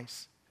Jesus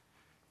Christ,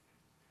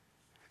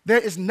 there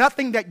is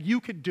nothing that you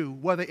could do,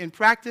 whether in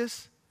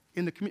practice,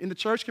 in the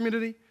church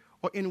community,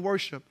 or in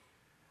worship,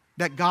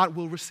 that God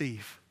will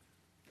receive.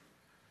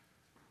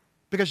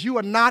 Because you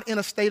are not in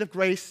a state of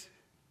grace,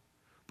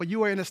 but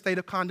you are in a state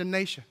of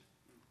condemnation.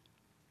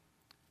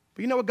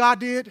 But you know what God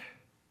did?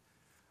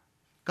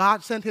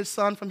 God sent his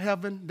son from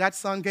heaven. That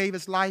son gave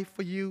his life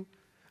for you,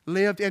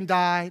 lived and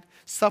died,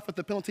 suffered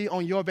the penalty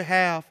on your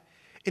behalf.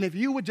 And if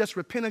you would just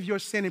repent of your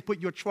sin and put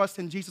your trust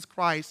in Jesus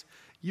Christ,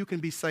 you can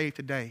be saved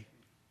today.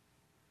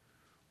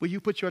 Will you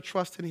put your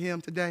trust in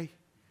him today?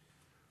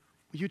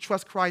 Will you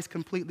trust Christ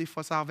completely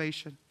for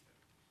salvation?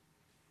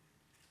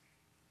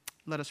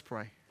 Let us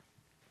pray.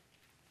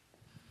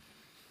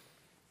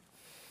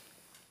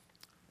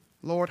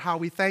 Lord, how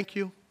we thank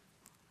you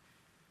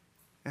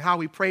and how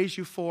we praise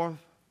you for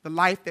the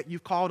life that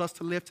you've called us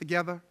to live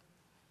together.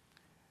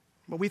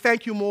 But we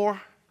thank you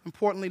more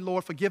importantly,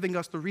 Lord, for giving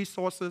us the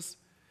resources,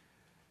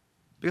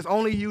 because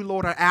only you,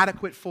 Lord, are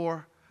adequate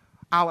for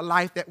our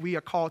life that we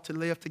are called to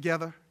live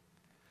together.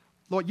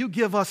 Lord, you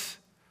give us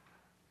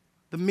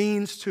the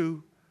means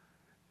to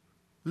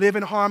live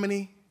in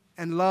harmony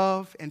and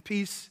love and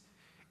peace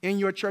in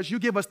your church. You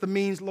give us the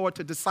means, Lord,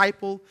 to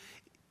disciple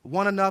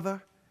one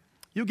another.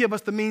 You give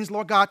us the means,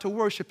 Lord God, to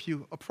worship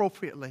you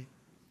appropriately.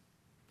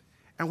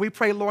 And we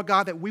pray, Lord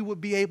God, that we would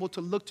be able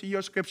to look to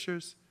your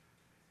scriptures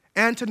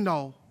and to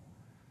know,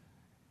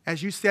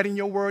 as you said in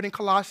your word in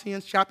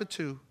Colossians chapter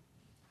 2,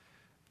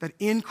 that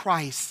in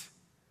Christ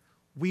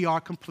we are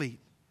complete.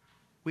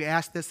 We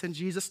ask this in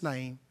Jesus'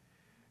 name,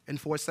 and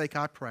for his sake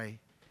I pray.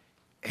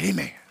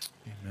 Amen.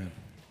 Amen.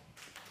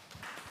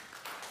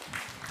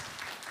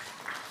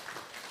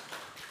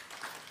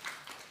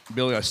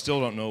 Billy, I still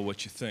don't know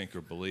what you think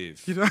or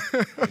believe. You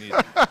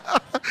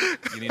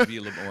need to be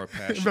a little more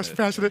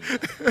passionate.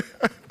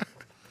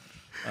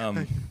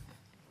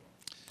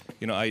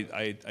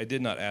 I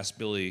did not ask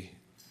Billy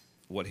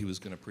what he was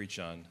going to preach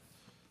on.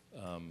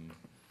 I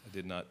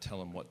did not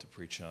tell him what to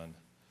preach on.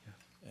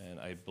 And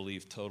I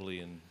believe totally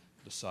in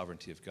the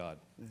sovereignty of God.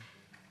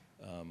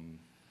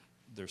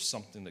 There's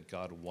something that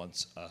God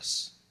wants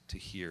us to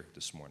hear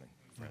this morning,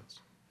 friends.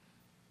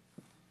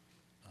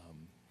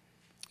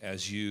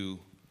 As you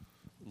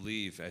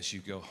leave, as you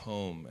go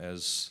home,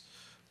 as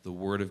the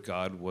Word of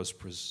God was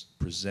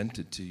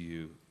presented to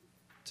you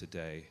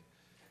today,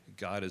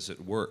 God is at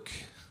work,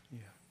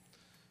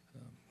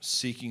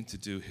 seeking to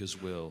do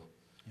his will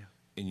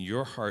in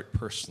your heart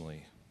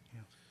personally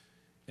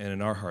and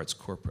in our hearts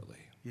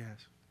corporately.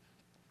 Yes.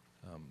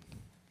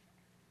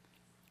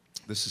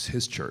 This is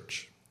his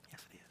church.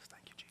 Yes, it is.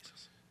 Thank you,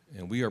 Jesus.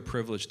 And we are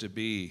privileged to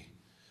be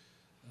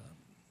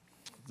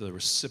the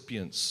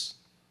recipients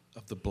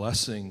of the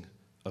blessing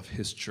of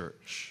his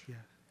church. Yeah.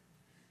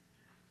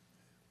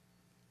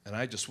 And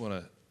I just want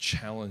to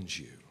challenge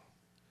you.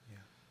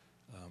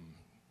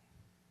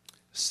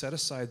 Set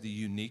aside the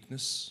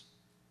uniqueness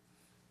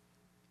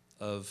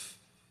of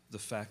the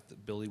fact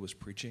that Billy was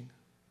preaching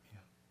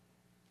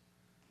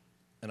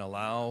and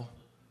allow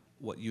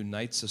what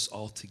unites us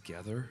all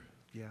together,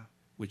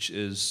 which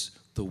is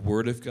the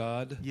Word of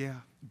God,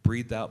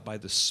 breathed out by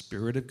the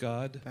Spirit of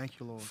God. Thank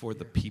you, Lord. For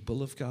the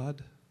people of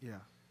God,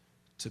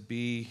 to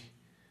be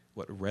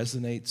what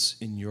resonates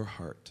in your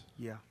heart.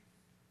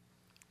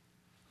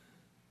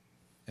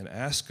 And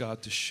ask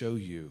God to show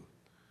you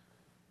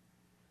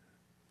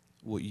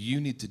what you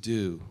need to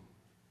do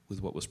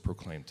with what was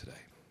proclaimed today.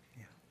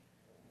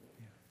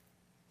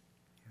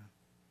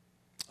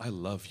 I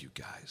love you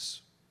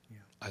guys.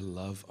 I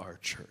love our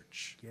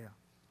church.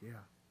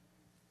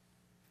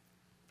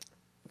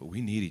 But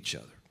we need each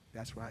other.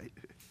 That's right.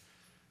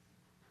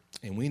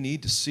 And we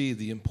need to see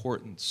the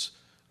importance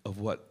of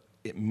what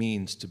it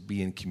means to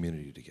be in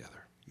community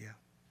together.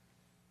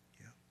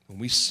 When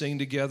we sing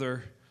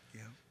together,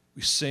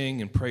 we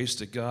sing and praise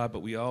to God,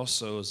 but we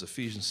also, as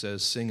Ephesians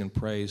says, sing and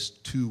praise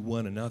to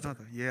one another.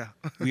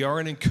 We are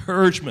an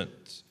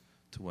encouragement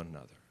to one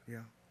another.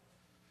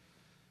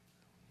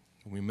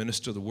 When we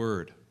minister the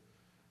word,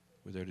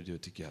 we're there to do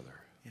it together.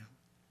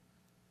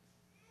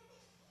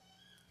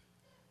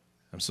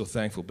 I'm so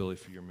thankful, Billy,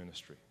 for your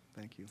ministry.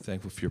 Thank you.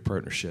 Thankful for your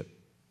partnership.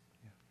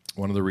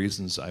 One of the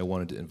reasons I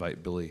wanted to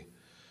invite Billy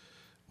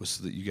was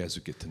so that you guys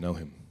would get to know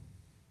him.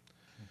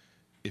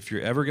 If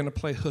you're ever going to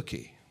play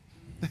hooky,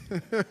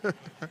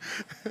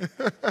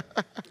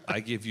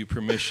 I give you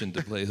permission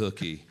to play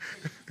hooky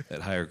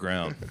at higher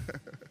ground.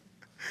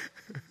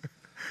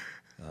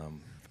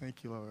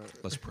 Thank you, Lord.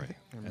 Let's pray,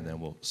 Amen. and then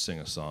we'll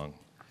sing a song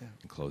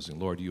in closing.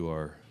 Lord, you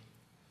are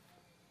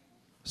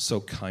so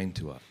kind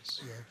to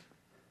us. Yes.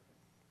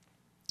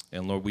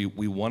 And Lord,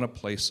 we want to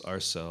place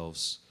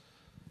ourselves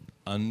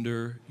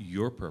under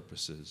your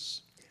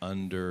purposes,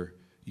 under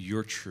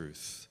your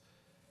truth,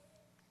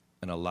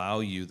 and allow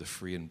you the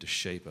freedom to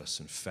shape us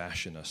and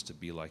fashion us to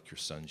be like your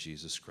Son,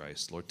 Jesus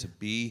Christ. Lord, to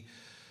be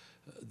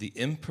the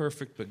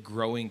imperfect but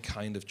growing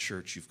kind of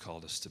church you've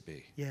called us to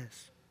be.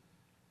 Yes.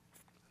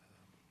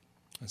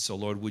 And so,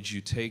 Lord, would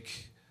you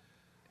take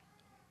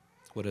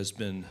what has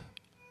been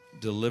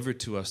delivered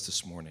to us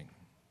this morning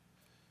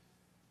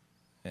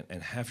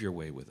and have your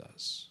way with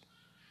us.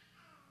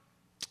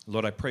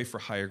 Lord, I pray for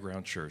Higher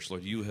Ground Church.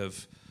 Lord, you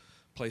have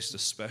placed a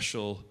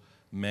special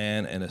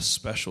man and a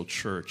special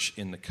church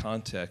in the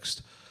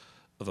context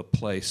of a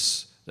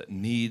place that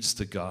needs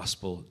the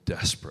gospel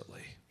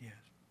desperately. Yes,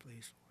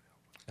 please.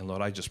 And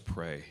Lord, I just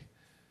pray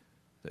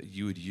that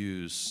you would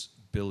use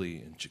Billy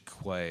and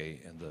Jaquay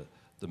and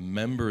the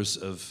members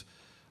of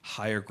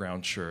Higher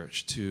Ground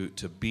Church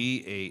to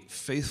be a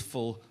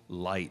faithful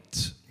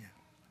light. Yeah.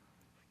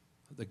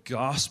 The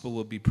gospel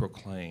will be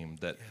proclaimed,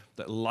 that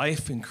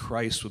life in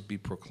Christ would be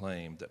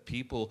proclaimed, that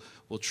people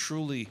will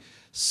truly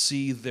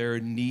see their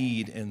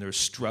need and their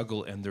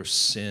struggle and their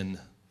sin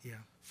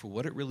for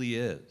what it really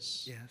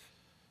is. Yes.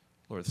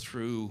 Lord,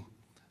 through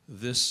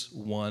this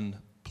one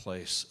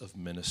place of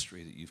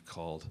ministry that you've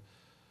called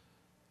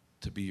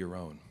to be your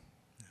own.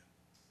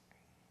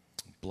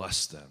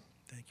 Bless them.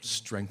 Thank you, Lord.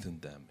 Strengthen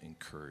them,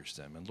 encourage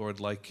them. And Lord,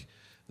 like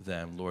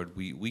them, Lord,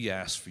 we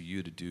ask for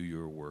you to do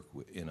your work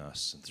in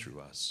us and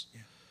through us.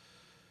 Yeah.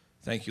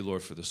 Thank you,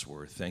 Lord, for this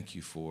word. Thank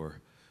you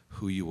for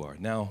who you are.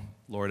 Now,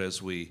 Lord,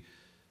 as we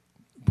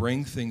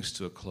bring things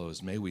to a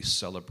close, may we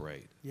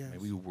celebrate. Yes. May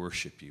we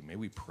worship you. May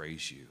we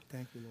praise you.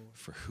 Thank you, Lord.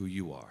 For who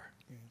you are.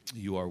 Yeah.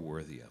 You are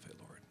worthy of it,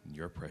 Lord. In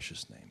your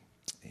precious name,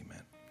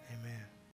 amen. Amen.